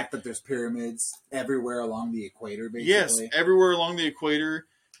sky. The fact that there's pyramids everywhere along the equator, basically. Yes, everywhere along the equator.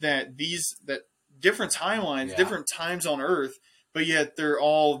 That different timelines, Yeah. different times on Earth, but yet they're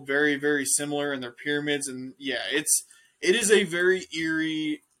all very, very similar, and they're pyramids. And yeah, it is a very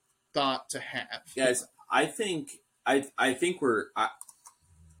eerie thought to have, guys. I think I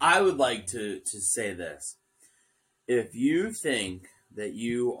would like to say this. If you think that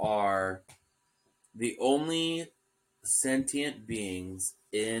you are the only sentient beings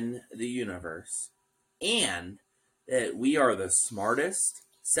in the universe, and that we are the smartest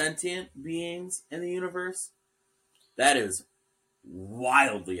sentient beings in the universe, that is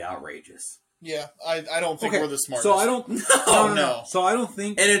wildly outrageous. Yeah, I don't think we're the smartest. So I don't. No. So I don't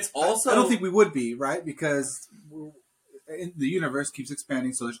think. And it's also I don't think we would be, right? Because the universe keeps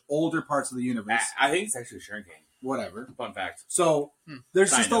expanding, so there's older parts of the universe. I think it's actually shrinking. Whatever. Fun fact. So there's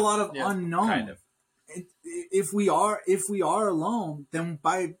Kind just a of. lot of Yeah. unknown. Kind of. If we are alone, then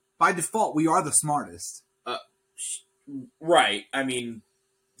by default we are the smartest. Right. I mean,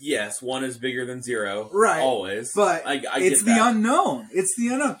 yes, 1 is bigger than 0. Right. Always. But I it's get the that. unknown. It's the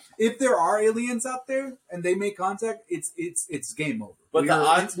unknown. If there are aliens out there and they make contact, it's game over. But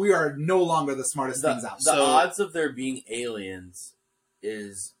we are no longer the smartest things out The there. odds of there being aliens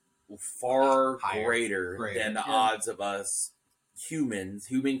is far Higher. greater than the Yeah. odds of us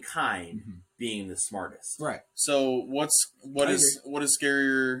humankind, being the smartest. Right. So what is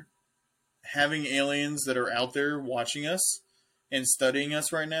scarier, having aliens that are out there watching us and studying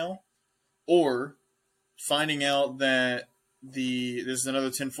us right now, or finding out that this is another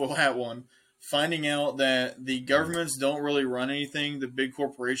tinfoil hat one, finding out that the governments don't really run anything, the big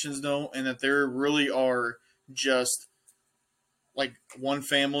corporations don't, and that there really are just like one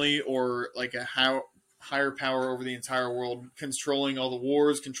family or like a higher power over the entire world, controlling all the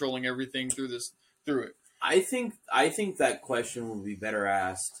wars, controlling everything through it. I think that question would be better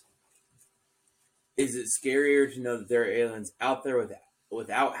asked. Is it scarier to know that there are aliens out there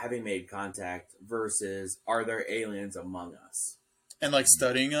without having made contact versus are there aliens among us? And like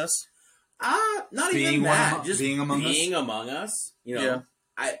studying us? Not Being even that. one- Just being among us? among us. You know,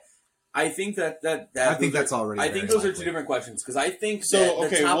 Yeah. I think that I think that's already. I think very those are likely. two different questions because I think So that the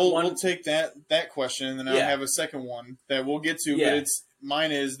okay, top one. we'll take that question, and then I'll Yeah. have a second one that we'll get to. Yeah. But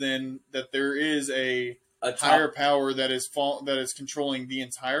mine is then that there is a a top, higher power that is controlling the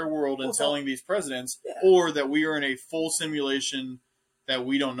entire world and Well, telling these presidents, Yeah. or that we are in a full simulation that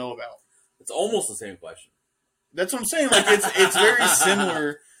we don't know about. It's almost the same question. That's what I'm saying. Like it's very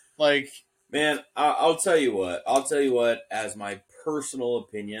similar. Like, Man, I'll tell you what. As my personal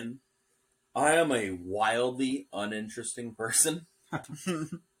opinion, I am a wildly uninteresting person.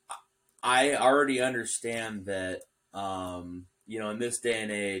 I already understand that, in this day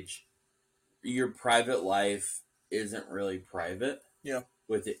and age, your private life isn't really private. Yeah.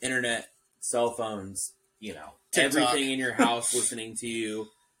 With the internet, cell phones, TikTok. everything in your house listening to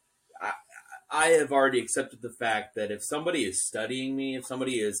you. I have already accepted the fact that if somebody is studying me, if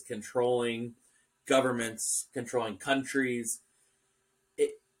somebody is controlling governments, controlling countries,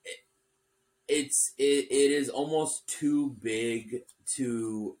 it is almost too big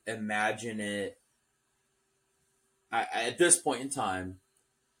to imagine it at this point in time,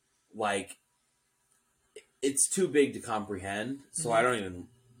 like, it's too big to comprehend, so I don't even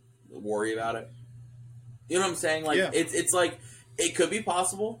worry about it. You know what I'm saying? Like, it's like, it could be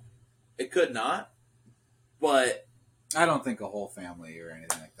possible, it could not, but I don't think a whole family or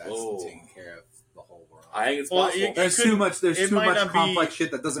anything like that's taking care of the whole world. I think it's possible. There's too much complex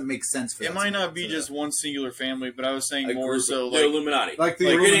shit that doesn't make sense for it. It might not be just one singular family, but I was saying more so the Illuminati, like the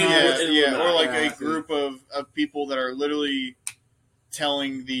Illuminati, or like a group of people that are literally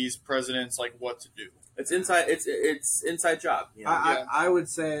telling these presidents like what to do. It's inside job. You know? I would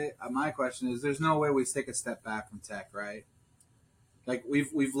say my question is: there's no way we take a step back from tech, right? Like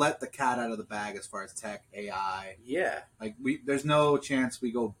we've let the cat out of the bag as far as tech, AI. Yeah. Like there's no chance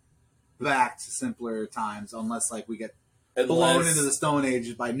we go back to simpler times unless like we get blown into the Stone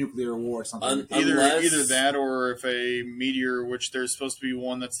Age by nuclear war or something. Either that or if a meteor, which there's supposed to be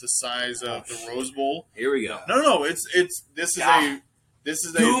one that's the size of the Rose Bowl. Here we go. No, this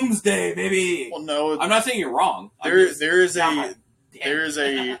is doomsday, baby. Well, no, I'm not saying you're wrong. There is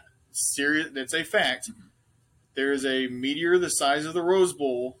a serious. It's a fact. Mm-hmm. There is a meteor the size of the Rose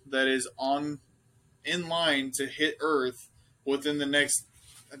Bowl that is in line to hit Earth within the next,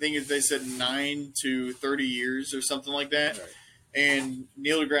 I think they said 9 to 30 years or something like that. Right. And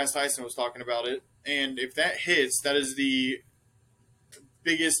Neil deGrasse Tyson was talking about it. And if that hits, that is the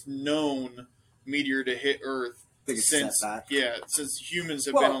biggest known meteor to hit Earth since humans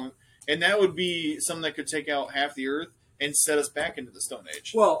have been on. And that would be something that could take out half the Earth and set us back into the Stone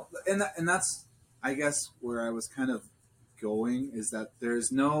Age. Well, and that's, I guess, where I was kind of going is that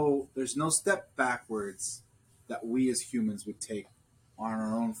there's no step backwards that we as humans would take on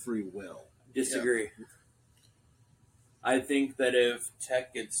our own free will. Disagree. Yeah. I think that if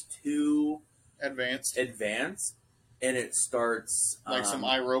tech gets too advanced and it starts like some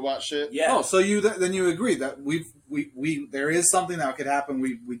iRobot shit. Yeah. Oh, so then you agree that we there is something that could happen.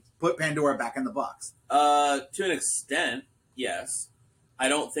 We put Pandora back in the box. To an extent, yes. I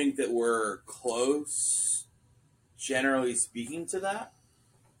don't think that we're close, generally speaking, to that.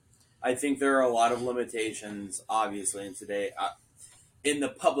 I think there are a lot of limitations, obviously, in the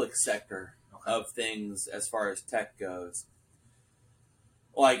public sector of things as far as tech goes.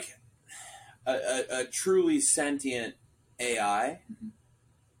 Like a truly sentient AI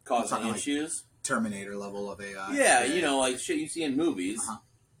causing issues. Like Terminator level of AI. Yeah, like shit you see in movies. Uh-huh.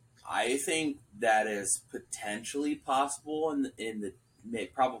 I think that is potentially possible in the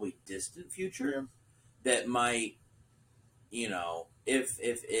probably distant future. That might,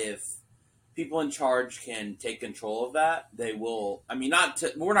 if people in charge can take control of that, they will. I mean,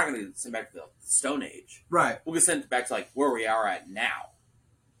 we're not going to send back to the Stone Age, right? We'll get sent back to like where we are at now.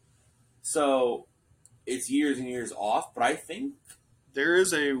 So it's years and years off, but I think there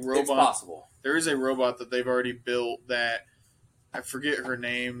is a robot. It's possible. There is a robot that they've already built that I forget her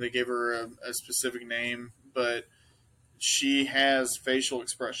name. They gave her a specific name, but she has facial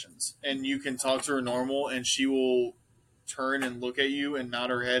expressions, and you can talk to her normal, and she will turn and look at you and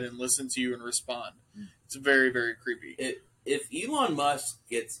nod her head and listen to you and respond. It's very, very creepy. If Elon Musk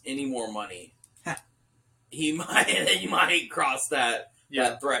gets any more money, he might cross that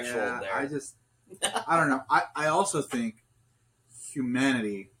threshold there. I don't know. I also think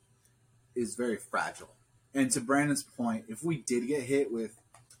humanity is very fragile. And to Brandon's point, if we did get hit with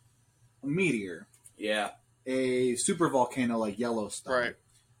a meteor, a super volcano like Yellowstone,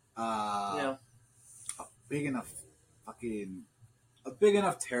 a big enough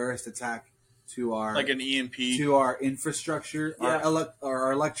terrorist attack to our like an EMP to our infrastructure,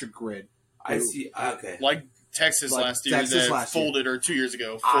 our electric grid. I see. Okay, like Texas last year that folded, or 2 years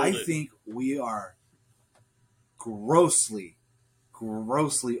ago. Folded. I think we are grossly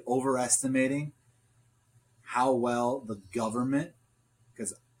overestimating how well the government,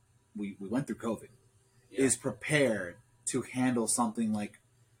 because we went through COVID, is prepared to handle something like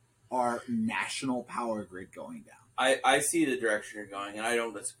our national power grid going down. I see the direction you're going, and I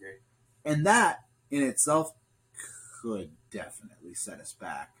don't disagree. And that in itself could definitely set us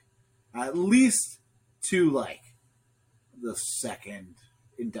back, at least to like the second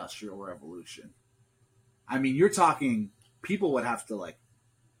industrial revolution. I mean, you're talking people would have to like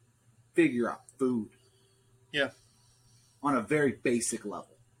figure out food. Yeah. On a very basic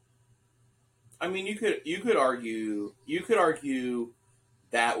level. I mean, you could argue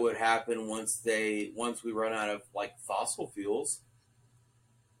that would happen once we run out of like fossil fuels.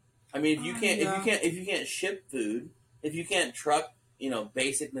 I mean, if you can't ship food, if you can't truck,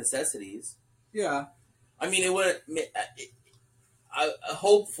 basic necessities. Yeah. I mean, it would.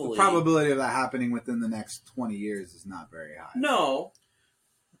 Hopefully, the probability of that happening within the next 20 years is not very high. No,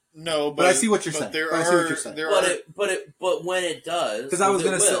 No, but I see what you're saying. There I see what you're saying. But when it does, because I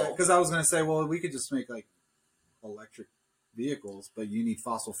was gonna say, well, we could just make like electric vehicles, but you need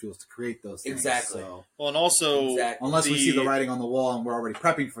fossil fuels to create those things. Exactly. So, well, and also unless we see the writing on the wall and we're already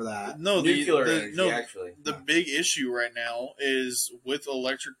prepping for that. No, nuclear energy. Actually, the big issue right now is with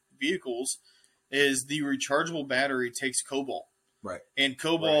electric vehicles is the rechargeable battery takes cobalt. Right. And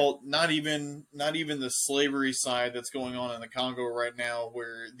cobalt, not even the slavery side that's going on in the Congo right now,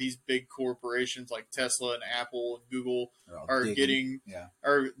 where these big corporations like Tesla and Apple and Google are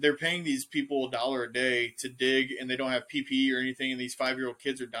they're paying these people $1 a day to dig, and they don't have PPE or anything, and these 5-year-old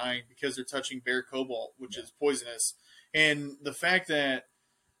kids are dying because they're touching bare cobalt, which is poisonous. And the fact that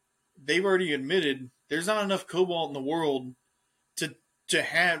they've already admitted there's not enough cobalt in the world to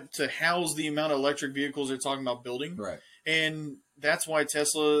house the amount of electric vehicles they're talking about building. Right. And that's why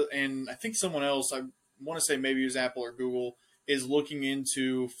Tesla and I think someone else, I want to say maybe it was Apple or Google, is looking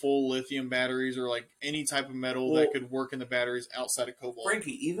into full lithium batteries or like any type of metal that could work in the batteries outside of cobalt.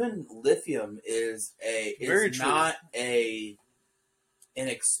 Frankie, even lithium is not an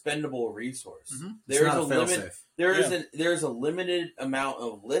expendable resource. Mm-hmm. There's a limited amount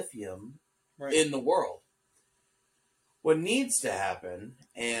of lithium in the world. What needs to happen,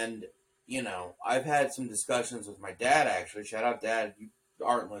 and I've had some discussions with my dad, actually. Shout out, Dad. You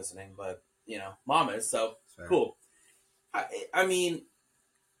aren't listening, but, Mom is, so cool. I mean,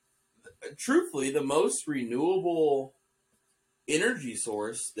 truthfully, the most renewable energy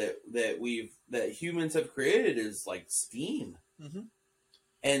source that humans have created is, like, steam. Mm-hmm.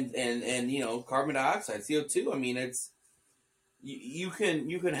 And carbon dioxide, CO2. I mean, it's... You can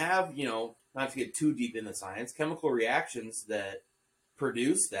have, not to get too deep into science, chemical reactions that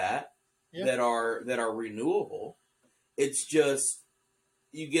produce that, that are renewable. It's just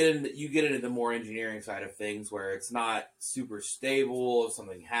you get into the more engineering side of things where it's not super stable. If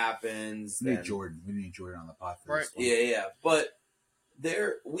something happens, we need Jordan on the pod for this one. Yeah. But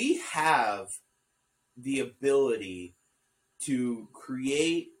we have the ability to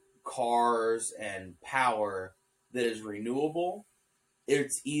create cars and power that is renewable.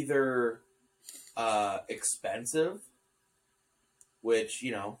 It's either expensive, which,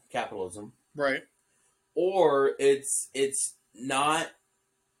 capitalism. Right. Or it's not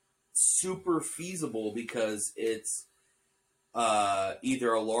super feasible because it's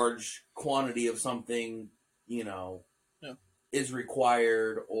either a large quantity of something, is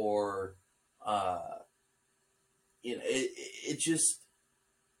required, or it's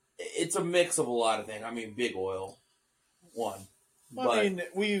a mix of a lot of things. I mean, big oil, one. Well, I mean,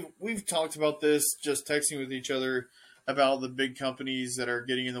 we've talked about this just texting with each other about the big companies that are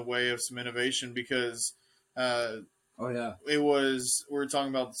getting in the way of some innovation because we were talking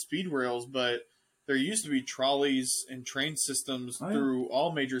about the speed rails, but there used to be trolleys and train systems through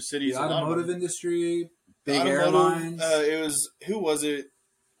all major cities. The automotive industry, big airlines. Who was it?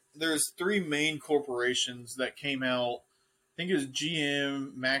 There's 3 main corporations that came out. I think it was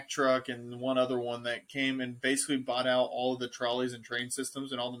GM, Mack Truck, and one other one that came and basically bought out all of the trolleys and train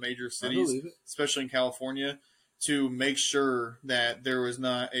systems in all the major cities, especially in California, to make sure that there was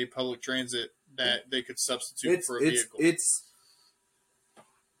not a public transit that they could substitute for a vehicle. It's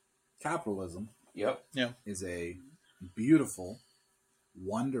capitalism. Yep. Yeah. Is a beautiful,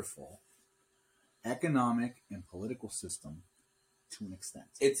 wonderful economic and political system to an extent.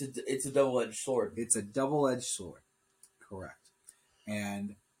 It's a double-edged sword. It's a double-edged sword. Correct.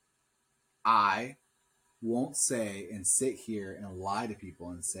 And I won't say and sit here and lie to people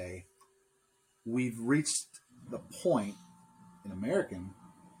and say we've reached the point in American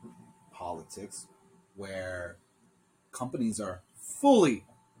politics where companies are fully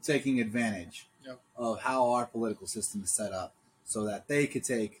taking advantage of how our political system is set up so that they could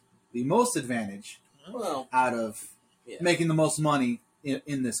take the most advantage out of making the most money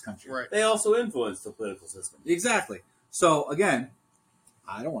in this country. Right. They also influence the political system. Exactly. So, again,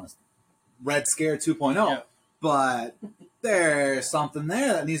 I don't want to Red Scare 2.0, but there's something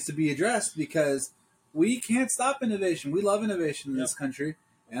there that needs to be addressed because we can't stop innovation. We love innovation in this country,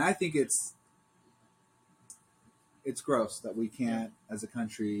 and I think it's gross that we can't, as a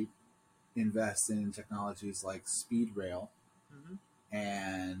country, invest in technologies like speed rail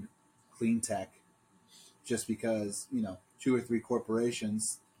and clean tech just because, 2 or 3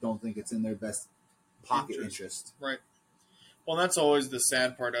 corporations don't think it's in their best pocket interest. Right. Well, that's always the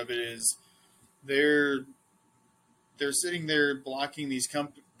sad part of it is they're sitting there blocking these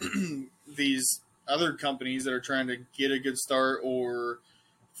these other companies that are trying to get a good start or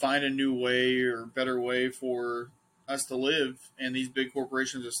find a new way or better way for us to live, and these big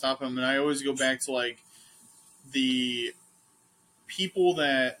corporations are stopping them. And I always go back to like the people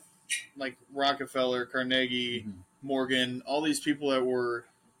that, like Rockefeller, Carnegie, Mm-hmm. Morgan, all these people that were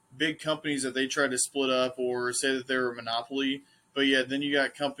big companies that they tried to split up or say that they were a monopoly. But yeah, then you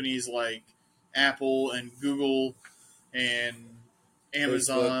got companies like Apple and Google and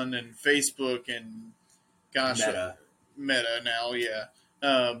Amazon and Facebook and gosh, Meta now, yeah,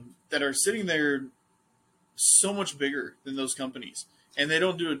 that are sitting there so much bigger than those companies, and they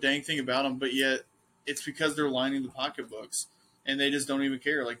don't do a dang thing about them. But yet, it's because they're lining the pocketbooks, and they just don't even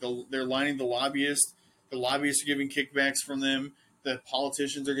care. Like they're lining the lobbyists. The lobbyists are giving kickbacks from them. The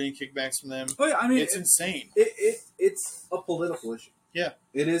politicians are getting kickbacks from them. Oh, yeah, I mean, it's insane. It's a political issue. Yeah,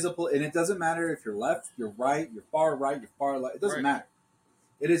 it is and it doesn't matter if you're left, you're right, you're far right, you're far left. It doesn't matter.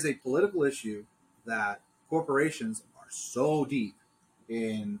 It is a political issue that corporations are so deep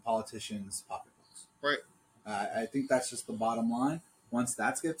in politicians' pocketbooks. Right. I think that's just the bottom line. Once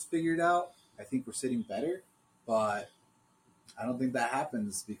that gets figured out, I think we're sitting better. But I don't think that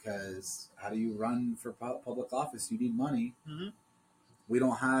happens because how do you run for public office? You need money. Mm-hmm. We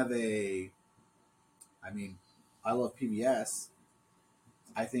don't have I love PBS.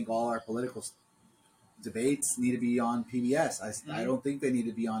 I think all our political debates need to be on PBS. I don't think they need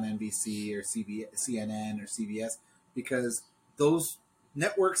to be on NBC or CNN or CBS because those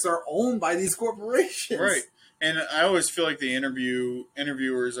networks are owned by these corporations. Right. And I always feel like the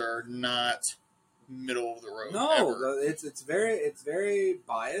interviewers are not middle of the road. No, ever. it's very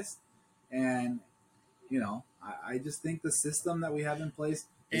biased, and I just think the system that we have in place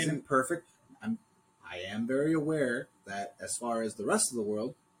isn't perfect. I am very aware that as far as the rest of the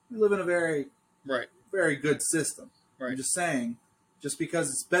world, we live in a very very good system. Right. I'm just saying, just because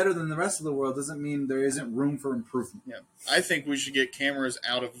it's better than the rest of the world doesn't mean there isn't room for improvement. Yeah, I think we should get cameras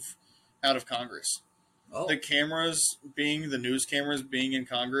out of Congress. Oh. The cameras the news cameras being in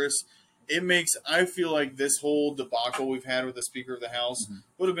Congress, I feel like this whole debacle we've had with the Speaker of the House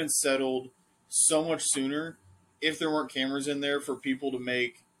would have been settled so much sooner if there weren't cameras in there for people to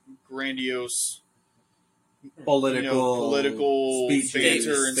make grandiose political speeches,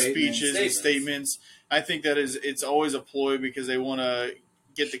 banter and speeches and statements. I think that it's always a ploy because they want to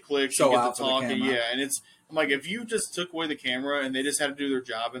get the clicks and get the talk. And I'm like, if you just took away the camera and they just had to do their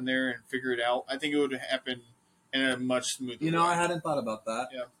job in there and figure it out, I think it would happen in a much smoother way. I hadn't thought about that.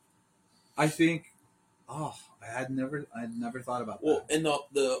 Yeah. I think, I had never thought about that. Well, and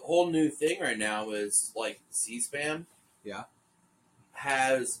the whole new thing right now is like C-SPAN. Yeah.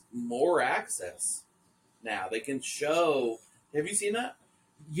 Has more access now. They can show. Have you seen that?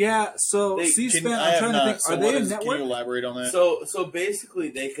 Yeah. So C-SPAN. I'm trying to think. Are they a network? Can you elaborate on that? So basically,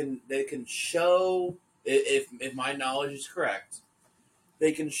 they can show. If my knowledge is correct,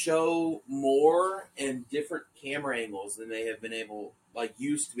 they can show more and different camera angles than they have been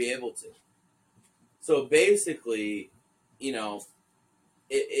used to be able to. So basically,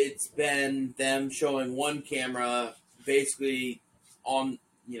 it's been them showing one camera basically on,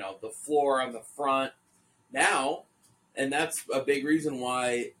 the floor on the front now, and that's a big reason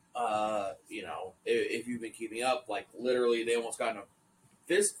why, if you've been keeping up, like literally they almost got in a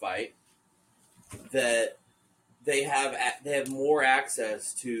fist fight, that they have more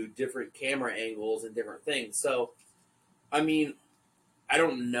access to different camera angles and different things. So, I mean, I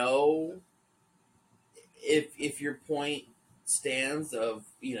don't know if your point stands of,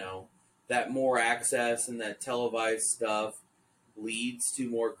 that more access and that televised stuff leads to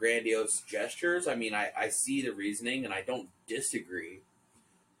more grandiose gestures. I mean, I see the reasoning and I don't disagree.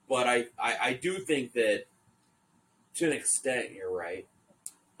 But I do think that to an extent you're right.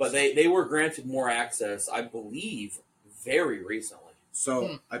 But they were granted more access, I believe, very recently.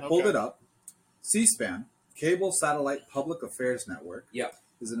 So I pulled it up. C-SPAN, Cable Satellite Public Affairs Network,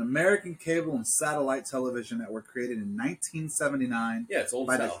 is an American cable and satellite television network created in 1979 it's old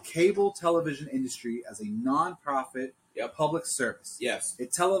by style. the cable television industry as a non-profit public service. Yes.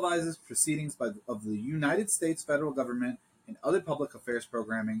 It televises proceedings of the United States federal government and other public affairs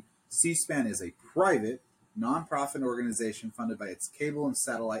programming. C-SPAN is a private, non-profit organization funded by its cable and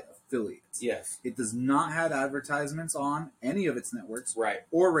satellite affiliates. Yes. It does not have advertisements on any of its networks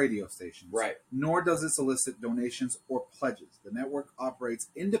or radio stations. Right. Nor does it solicit donations or pledges. The network operates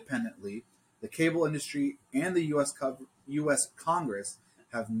independently. The cable industry and the U.S. Congress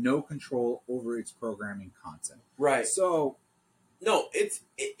have no control over its programming content. Right. So, no, it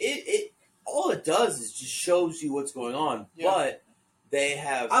all it does is just shows you what's going on. Yeah. But they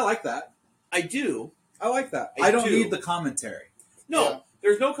have. I like that. I do. I like that. I don't need the commentary. No,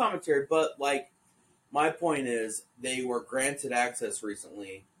 there's no commentary. But my point is, they were granted access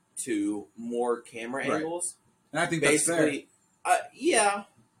recently to more camera angles. And I think that's fair. Yeah.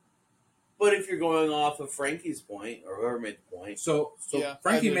 But if you're going off of Frankie's point, or whoever made the point, So Yeah,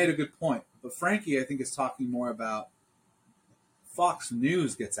 Frankie I do. made a good point, but Frankie, I think, is talking more about Fox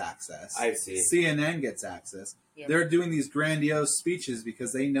News gets access. I see. CNN gets access. Yeah. They're doing these grandiose speeches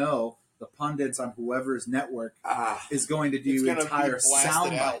because they know the pundits on whoever's network is going to It's do gonna be entire blasted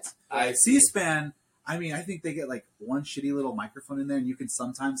sound out. bites. I see. C-SPAN, I mean, I think they get like one shitty little microphone in there, and you can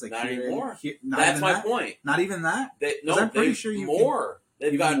sometimes like Not hear anymore. not That's even my that? point. Not even that. No, I'm pretty they've sure you more.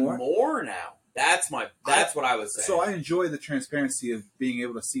 They've even got more? more now. That's what I was saying. So I enjoy the transparency of being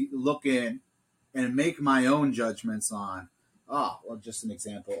able to look in, and make my own judgments on. Oh, well, just an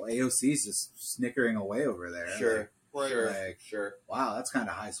example. AOC's just snickering away over there. Sure, Right. sure, Like, sure. wow, that's kind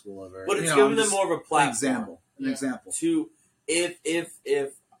of high school over. But it's I'm giving them just- more of a An platform. example. To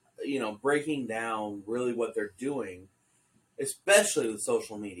if breaking down really what they're doing, especially with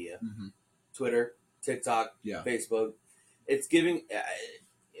social media, Twitter, TikTok, Yeah. Facebook, it's giving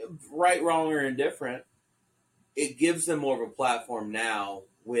right, wrong, or indifferent. It gives them more of a platform now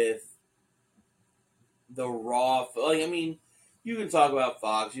with the raw. Like, I mean, you can talk about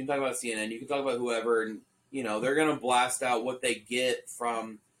Fox, you can talk about CNN, you can talk about whoever, and they're gonna blast out what they get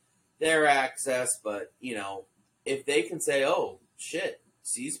from their access. But if they can say, "Oh shit,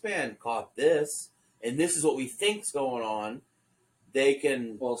 C-SPAN caught this, and this is what we think's going on," they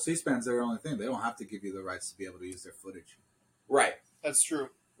can. Well, C-SPAN's their only thing. They don't have to give you the rights to be able to use their footage. Right, That's true.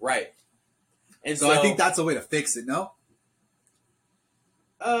 right. And So I think that's a way to fix it. No,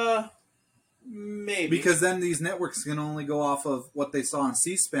 maybe because then these networks can only go off of what they saw on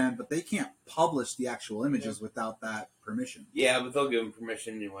C-SPAN, but they can't publish the actual images without that permission yeah, but they'll give them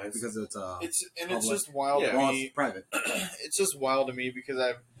permission anyways. because it's It's public. just wild Yeah. to well, me. it's private. It's just wild to me because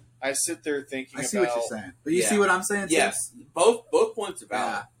I sit there thinking I see about. what you're saying, but you Yeah. see what I'm saying? Tim? Yes, both points are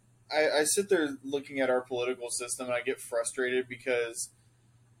valid. I sit there looking at our political system and I get frustrated because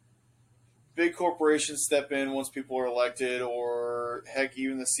big corporations step in once people are elected, or heck,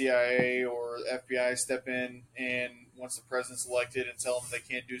 even the CIA or FBI step in and once the president's elected and tell them they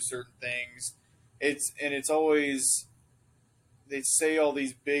can't do certain things. It's always they say all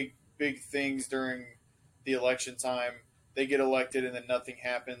these big things during the election time. They get elected and then nothing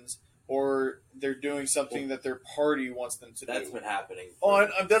happens, or they're doing something that their party wants them to That's do. been happening. Oh,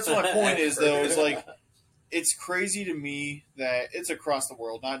 that's my point is though. Is like it's crazy to me that it's across the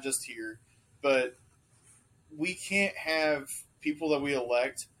world, not just here, but we can't have people that we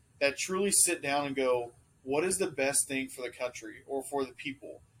elect that truly sit down and go, "What is the best thing for the country or for the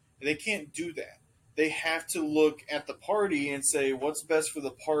people?" And they can't do that. They have to look at the party and say, "What's best for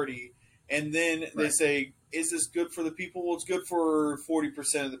the party?" And then they Right. say, "Is this good for the people?" Well, it's good for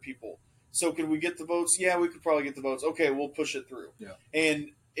 40% of the people. So can we get the votes? Yeah, we could probably get the votes. Okay, we'll push it through. Yeah.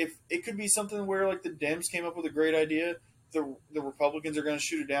 And if it could be something where like the Dems came up with a great idea, the Republicans are going to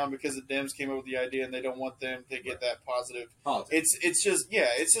shoot it down because the Dems came up with the idea and they don't want them to get that positive. Politics. It's just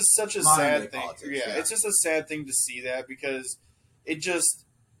such a Modern day sad thing. politics, Yeah, yeah. it's just a sad thing to see that because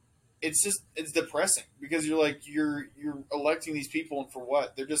it's depressing because you're electing these people and for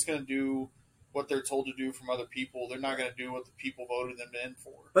what? They're just going to do what they're told to do from other people. They're not going to do what the people voted them in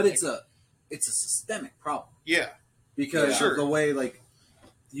for. But Like, it's a systemic problem yeah, because Sure. of the way like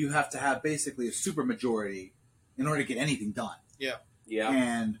you have to have basically a supermajority in order to get anything done. Yeah.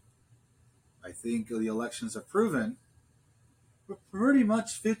 And I think the elections have proven we're pretty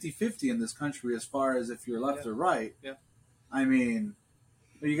much 50-50 in this country as far as if you're left or right. Yeah. I mean,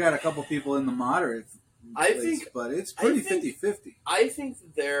 you got a couple people in the moderate I place, think- but it's pretty I think- 50-50. I think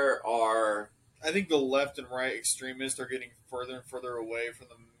that there are. I think the left and right extremists are getting further and further away from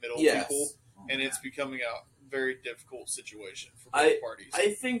the middle Yes. people, Oh, and man. it's becoming a very difficult situation for I- both parties.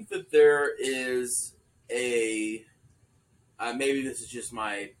 I think that there is a. Maybe this is just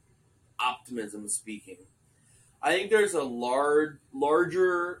my optimism speaking. I think there's a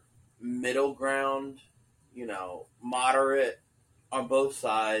larger middle ground, moderate on both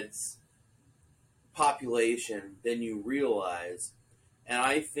sides population than you realize. And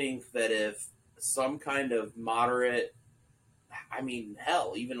I think that if some kind of moderate,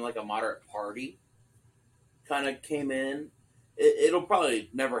 hell, even like a moderate party kind of came in, it'll probably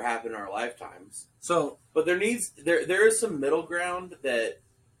never happen in our lifetimes. So But there is some middle ground that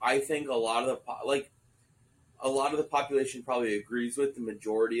I think a lot of the population probably agrees with the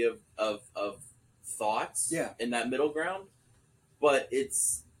majority of thoughts Yeah. in that middle ground, but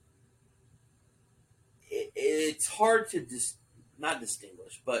it's hard to not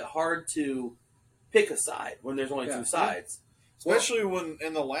distinguish, but hard to pick a side when there's only Yeah. two sides. Especially when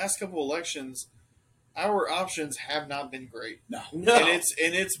in the last couple elections, our options have not been great. no. No, And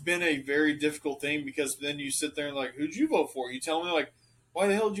it's been a very difficult thing because then you sit there and like, who'd you vote for? You tell me like, Why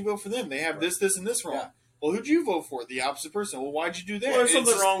the hell did you vote for them? They have this, this, and this wrong. Yeah. Well, who'd you vote for? The opposite person. Well, why'd you do that? Well, there's And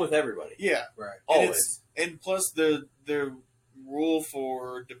something wrong with everybody. Yeah. Right. Always. And plus the rule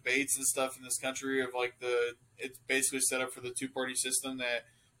for debates and stuff in this country of like it's basically set up for the two-party system that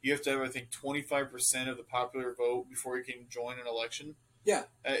you have to have, I think, 25% of the popular vote before you can join an election. Yeah.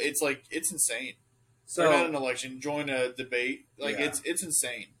 It's insane. So or not an election, join a debate. Like Yeah. it's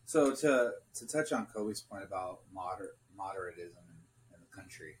insane. So to touch on Kobe's point about moderatism in the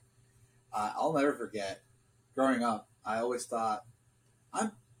country, I'll never forget. Growing up, I always thought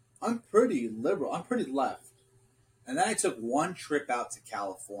I'm pretty liberal. I'm pretty left. And then I took one trip out to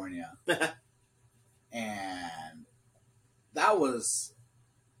California, and that was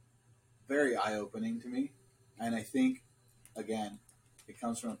very eye-opening to me. And I think, again, it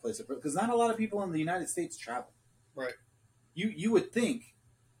comes from a place of because not a lot of people in the United States travel. Right. You would think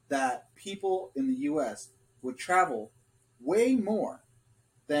that people in the U.S. would travel way more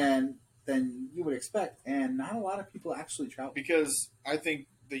than you would expect, and not a lot of people actually travel. Because I think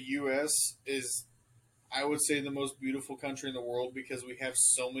the U.S. is, I would say, the most beautiful country in the world because we have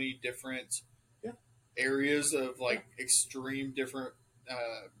so many different areas of like extreme different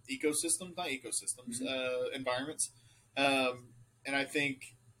ecosystems, not ecosystems, environments. And I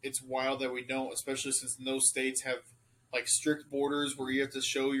think it's wild that we don't, especially since those states have like strict borders where you have to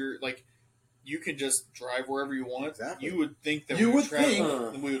show your like. You can just drive wherever you want. Exactly. You would think that You we would travel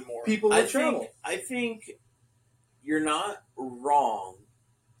think and we would more. People would travel. I think you're not wrong,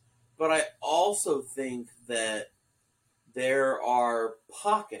 but I also think that there are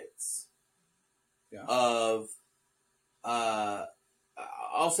pockets of,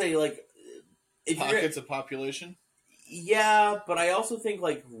 I'll say like, if pockets of population. Yeah, but I also think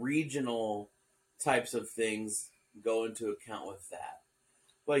like regional types of things go into account with that.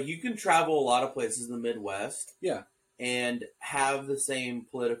 Like you can travel a lot of places in the Midwest, and have the same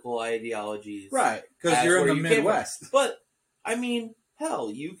political ideologies, right? Because you're in the Midwest. But I mean,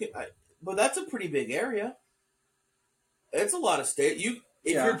 hell, you can. But that's a pretty big area. It's a lot of state.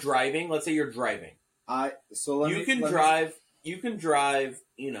 If you're driving, let's say you're driving, you can drive. You can drive.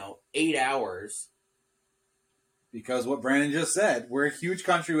 8 hours. Because what Brandon just said, we're a huge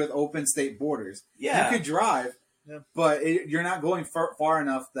country with open state borders. Yeah, you could drive. Yeah. But you're not going far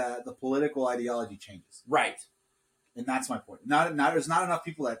enough that the political ideology changes. Right. And that's my point. There's not enough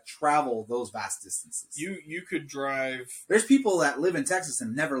people that travel those vast distances. You could drive. There's people that live in Texas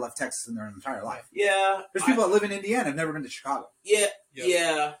and never left Texas in their entire life. Yeah. There's people that live in Indiana and have never been to Chicago. Yeah. Yep.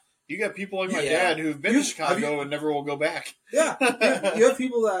 Yeah. You got people like my dad who've been to Chicago and never will go back. Yeah. You have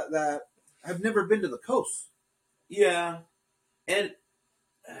people that have never been to the coast. Yeah. And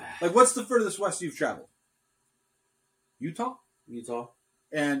like, what's the furthest west you've traveled? Utah.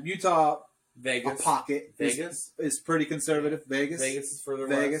 And Utah, Vegas, a pocket. Vegas is pretty conservative. Vegas is further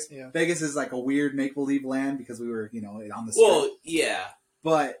Vegas. west. Yeah. Vegas is like a weird make believe land because we were, on the strip. Well, yeah.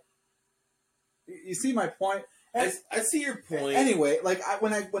 But you see my point. I see your point. Anyway, like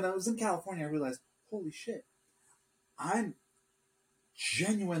when I was in California, I realized, holy shit, I'm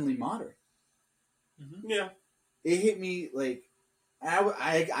genuinely moderate. Mm-hmm. Yeah. It hit me like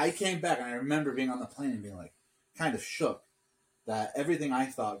I came back and I remember being on the plane and being like kind of shook that everything I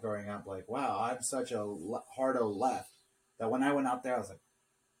thought growing up, like, wow, I'm such a hardo left, that when I went out there, I was like,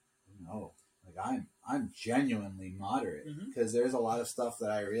 no, like I'm genuinely moderate because there's a lot of stuff that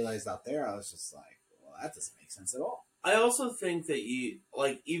I realized out there. I was just like, well, that doesn't make sense at all. I also think that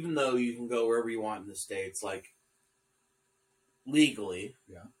even though you can go wherever you want in the States, like legally,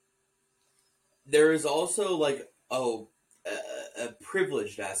 there is also like a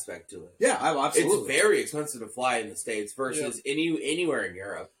privileged aspect to it. Yeah, absolutely. It's very expensive to fly in the States versus anywhere in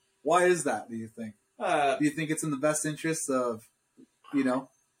Europe. Why is that, do you think? Do you think it's in the best interest of,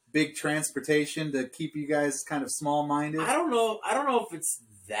 big transportation to keep you guys kind of small-minded? I don't know if it's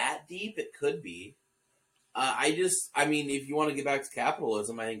that deep. It could be. If you want to get back to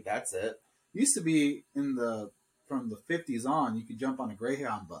capitalism, I think that's it. Used to be from the 50s on, you could jump on a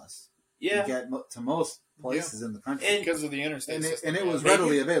Greyhound bus. Yeah. Get to most places in the country. And because of the interstate system. And it was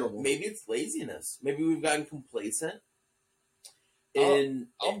readily available. Maybe it's laziness. Maybe we've gotten complacent.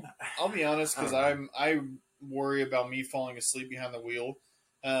 I'll be honest, because I worry about me falling asleep behind the wheel.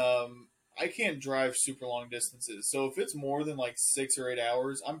 I can't drive super long distances. So if it's more than like 6 or 8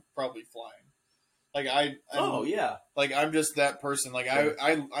 hours, I'm probably flying. Like Like I'm just that person. Like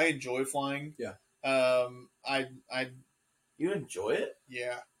I enjoy flying. Yeah. You enjoy it?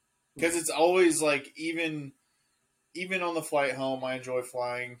 Yeah. Because it's always like even on the flight home, I enjoy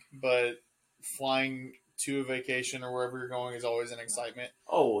flying, but flying to a vacation or wherever you're going is always an excitement.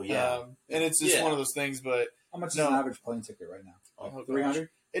 Oh yeah, and it's just one of those things. But how much is an average plane ticket right now? Oh, 300.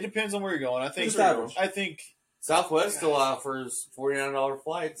 It depends on where you're going. Just average. I think Southwest still offers $49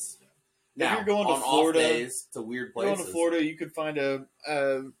 flights. Now, if you're going to on Florida, off days to weird places. Going to Florida, you could find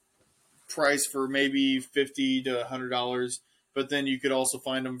a price for maybe $50 to $100, but then you could also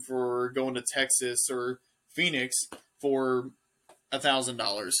find them for going to Texas or Phoenix for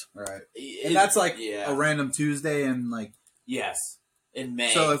 $1,000. Right, and that's like yeah. a random Tuesday and like yes, in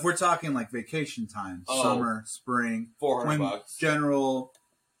May. So if we're talking like vacation time, summer, spring, $400. General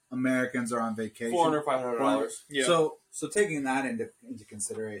Americans are on vacation, $400, $500. Yeah. So taking that into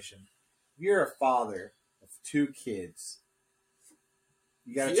consideration, if you're a father of 2 kids,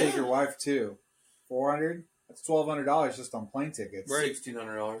 you got to take your wife too. $400. That's $1,200 just on plane tickets. Right.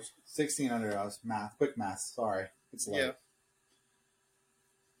 $1,600. $1,600. Math. Quick math. Sorry, it's late. Yeah.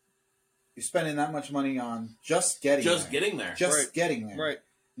 You're spending that much money on just getting there. Just getting there. Right.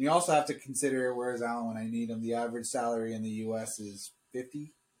 And you also have to consider, where's Alan when I need him? The average salary in the U.S. is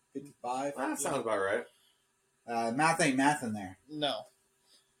 50, 55. That sounds about right. Math ain't math in there. No.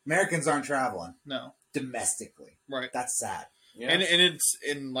 Americans aren't traveling. No. Domestically. Right. That's sad. Yeah.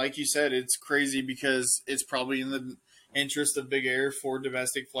 And like you said, it's crazy because it's probably in the interest of Big Air for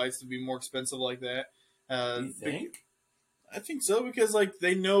domestic flights to be more expensive like that. You think? I think so, because like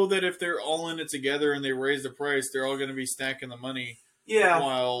they know that if they're all in it together and they raise the price, they're all going to be stacking the money. Yeah.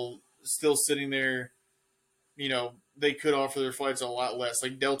 While still sitting there, they could offer their flights a lot less.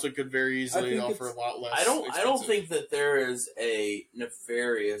 Like Delta could very easily offer a lot less. I don't think that there is a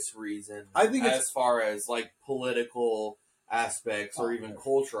nefarious reason. I think as far as like political aspects or even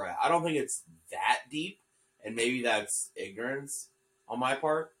culture. I don't think it's that deep, and maybe that's ignorance on my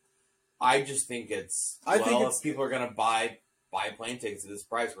part. I just think it's if people are going to buy plane tickets at this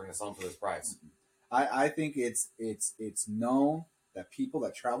price, we're going to sell them for this price. I think it's known that people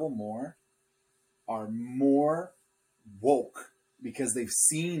that travel more are more woke because they've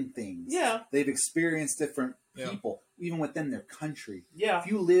seen things. Yeah. They've experienced different people, even within their country. Yeah. If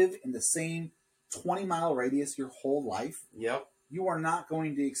you live in the same 20-mile radius your whole life, you are not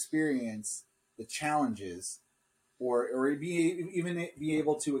going to experience the challenges or be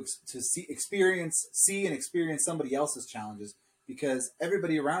able to see and experience somebody else's challenges, because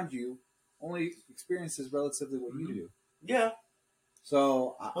everybody around you only experiences relatively what you do. Yeah.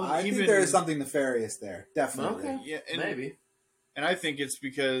 So I think there is something nefarious there, definitely. Okay. Yeah, maybe. And I think it's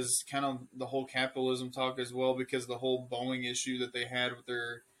because kind of the whole capitalism talk as well, because the whole Boeing issue that they had with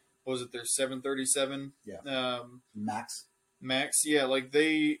their 737? Yeah. Max. Yeah, like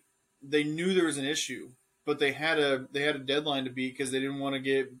they knew there was an issue, but they had a deadline to beat because they didn't want to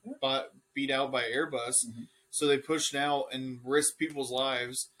get beat out by Airbus. Mm-hmm. So they pushed out and risked people's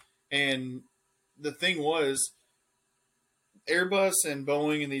lives. And the thing was, Airbus and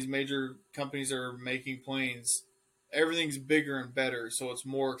Boeing and these major companies are making planes. Everything's bigger and better, so it's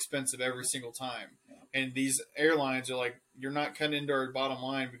more expensive every single time. Yeah. And these airlines are like, you're not cutting into our bottom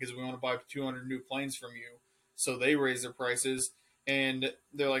line because we want to buy 200 new planes from you. So they raise their prices. And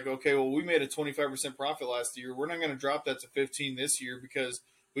they're like, okay, well, we made a 25% profit last year. We're not going to drop that to 15 this year because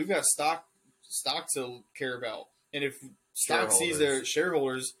we've got stock to care about. And if stock sees their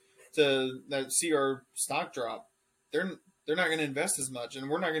shareholders that see our stock drop, they're not going to invest as much, and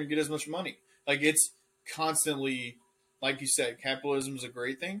we're not going to get as much money. Like, it's constantly, like you said, capitalism is a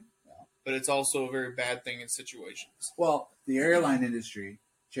great thing, but it's also a very bad thing in situations. Well, the airline industry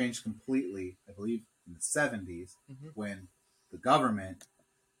changed completely, I believe, in the 70s when the government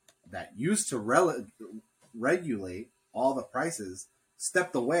that used to regulate all the prices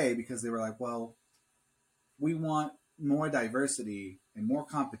stepped away because they were like, well, we want more diversity and more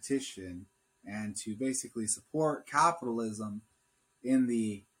competition and to basically support capitalism in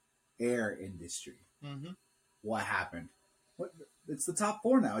the air industry. Mm-hmm. What happened? It's the top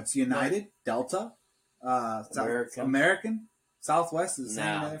 4 now. It's United, Delta, American, Southwest is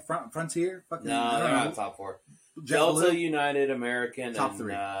Frontier. Fucking, no, they're not top 4. Delta, United, American, top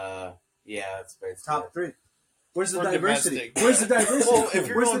 3. It's basically top 3. Where's the diversity? Where's the diversity? Well, if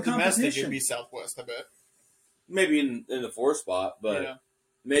you're going domestic, it'd be Southwest, I bet. Maybe in the 4th spot, but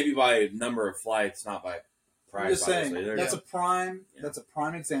maybe by number of flights, not by price. I'm just saying that's a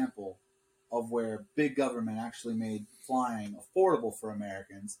prime example of where big government actually made flying affordable for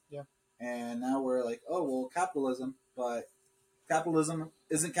Americans. Yeah. And now we're like, oh well, capitalism, but capitalism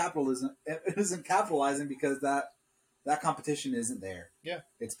isn't capitalism. It isn't capitalizing because that competition isn't there. Yeah.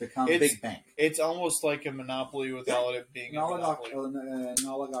 It's become big bank. It's almost like a monopoly without it being an oligarchy. An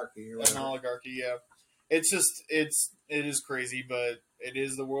oligarchy. An oligarchy, yeah. It's just it is crazy, but it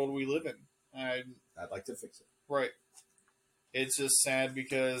is the world we live in. I'd like to fix it. Right. It's just sad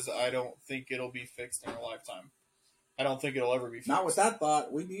because I don't think it'll be fixed in our lifetime. I don't think it'll ever be fixed. Not with that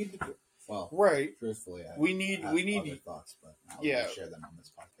thought. We need to. Well, right. Truthfully, we need other thoughts, but I'll share them on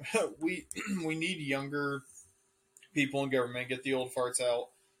this podcast. we need younger people in government. Get the old farts out.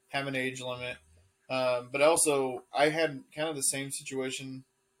 Have an age limit. But also, I had kind of the same situation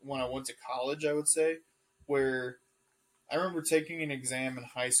when I went to college. I would say, where I remember taking an exam in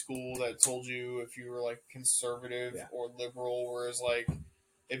high school that told you if you were like conservative or liberal, whereas like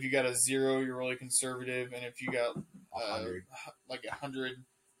if you got a 0, you're really conservative, and if you got 100. like 100,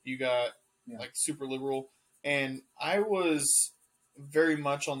 you got like super liberal. And I was very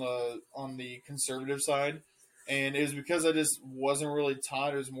much on the conservative side, and it was because I just wasn't really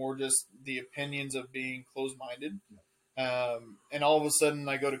taught. It was more just the opinions of being closed-minded. And all of a sudden,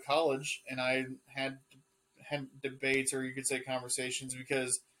 I go to college, and I had debates, or you could say conversations,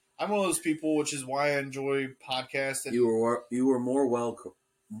 because I'm one of those people, which is why I enjoy podcasts. And you were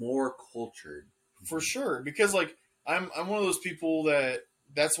more cultured for sure, because like I'm one of those people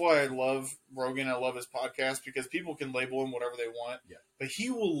that's why I love Rogan. I love his podcast because people can label him whatever they want. Yeah. But he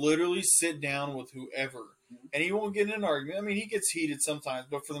will literally sit down with whoever, and he won't get in an argument. I mean, he gets heated sometimes,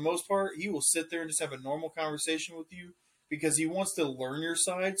 but for the most part, he will sit there and just have a normal conversation with you because he wants to learn your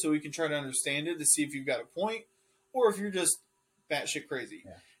side so he can try to understand it to see if you've got a point or if you're just batshit crazy.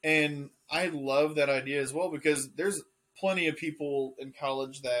 Yeah. And I love that idea as well because there's plenty of people in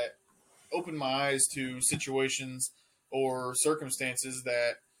college that opened my eyes to situations or circumstances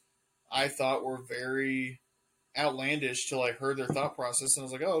that I thought were very outlandish till I heard their thought process, and I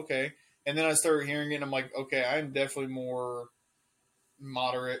was like, oh, okay. And then I started hearing it, and I'm like, okay, I'm definitely more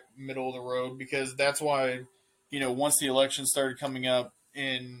moderate, middle of the road, because that's why, once the election started coming up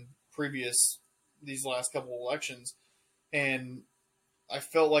in these last couple of elections, and I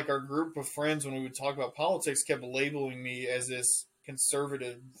felt like our group of friends, when we would talk about politics, kept labeling me as this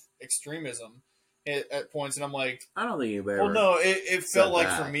conservative extremism at points, and I'm like, I don't think you've ever. well, no, it felt like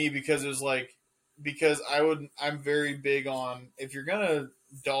that. for me because it was like I'm very big on, if you're gonna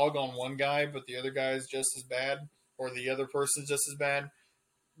dog on one guy but the other guy is just as bad or the other person's just as bad,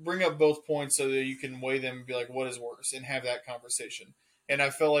 bring up both points so that you can weigh them and be like, what is worse, and have that conversation. And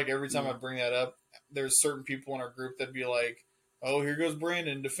I felt like every time I bring that up, there's certain people in our group that'd be like, oh, here goes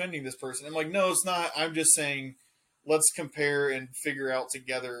Brandon defending this person. I'm like, no, it's not. I'm just saying, let's compare and figure out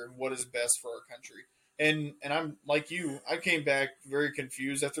together what is best for our country. And I'm like you. I came back very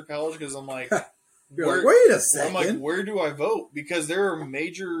confused after college because I'm like, wait a second. I'm like, where do I vote? Because there are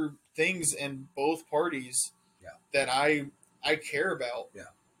major things in both parties that I care about. Yeah.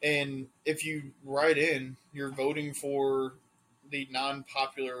 And if you write in, you're voting for the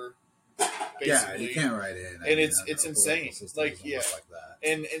non-popular. Basically. Yeah, you can't write in, and it's insane. Like like that.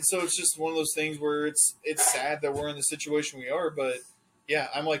 And so it's just one of those things where it's sad that we're in the situation we are, but yeah,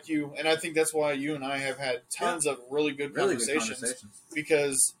 I'm like you, and I think that's why you and I have had tons of really good conversations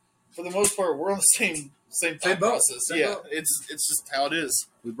because for the most part we're on the same thought process. It's just how it is.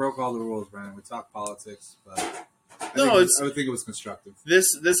 We broke all the rules, Brandon. We talked politics, but I would think it was constructive.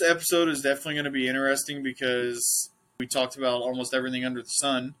 This episode is definitely going to be interesting because we talked about almost everything under the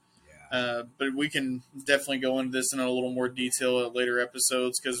sun. But we can definitely go into this in a little more detail at later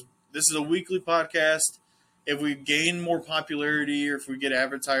episodes because this is a weekly podcast. If we gain more popularity or if we get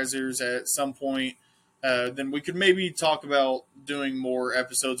advertisers at some point, then we could maybe talk about doing more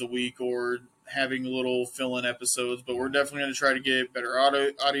episodes a week or having little fill-in episodes. But we're definitely going to try to get better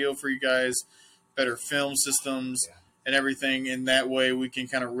audio for you guys, better film systems and everything. And that way we can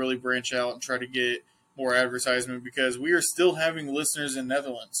kind of really branch out and try to get more advertisement because we are still having listeners in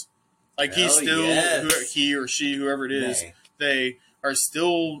Netherlands. Like he or she, whoever it is, they are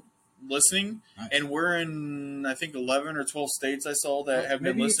still listening, and we're in, I think, 11 or 12 states I saw that have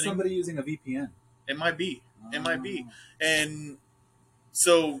been listening. Maybe it's somebody using a VPN. It might be. It might be. And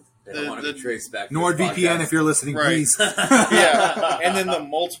so they don't want to be traced back. NordVPN, if you're listening, please. Yeah. And then the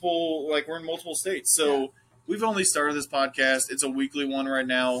multiple, like we're in multiple states. So we've only started this podcast. It's a weekly one right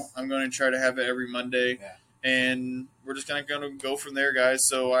now. I'm going to try to have it every Monday. Yeah. And we're just going to go from there, guys.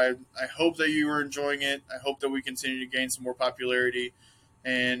 So I hope that you are enjoying it. I hope that we continue to gain some more popularity.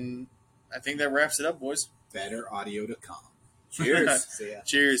 And I think that wraps it up, boys. Better audio to come. Cheers.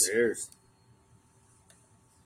 Cheers. Cheers.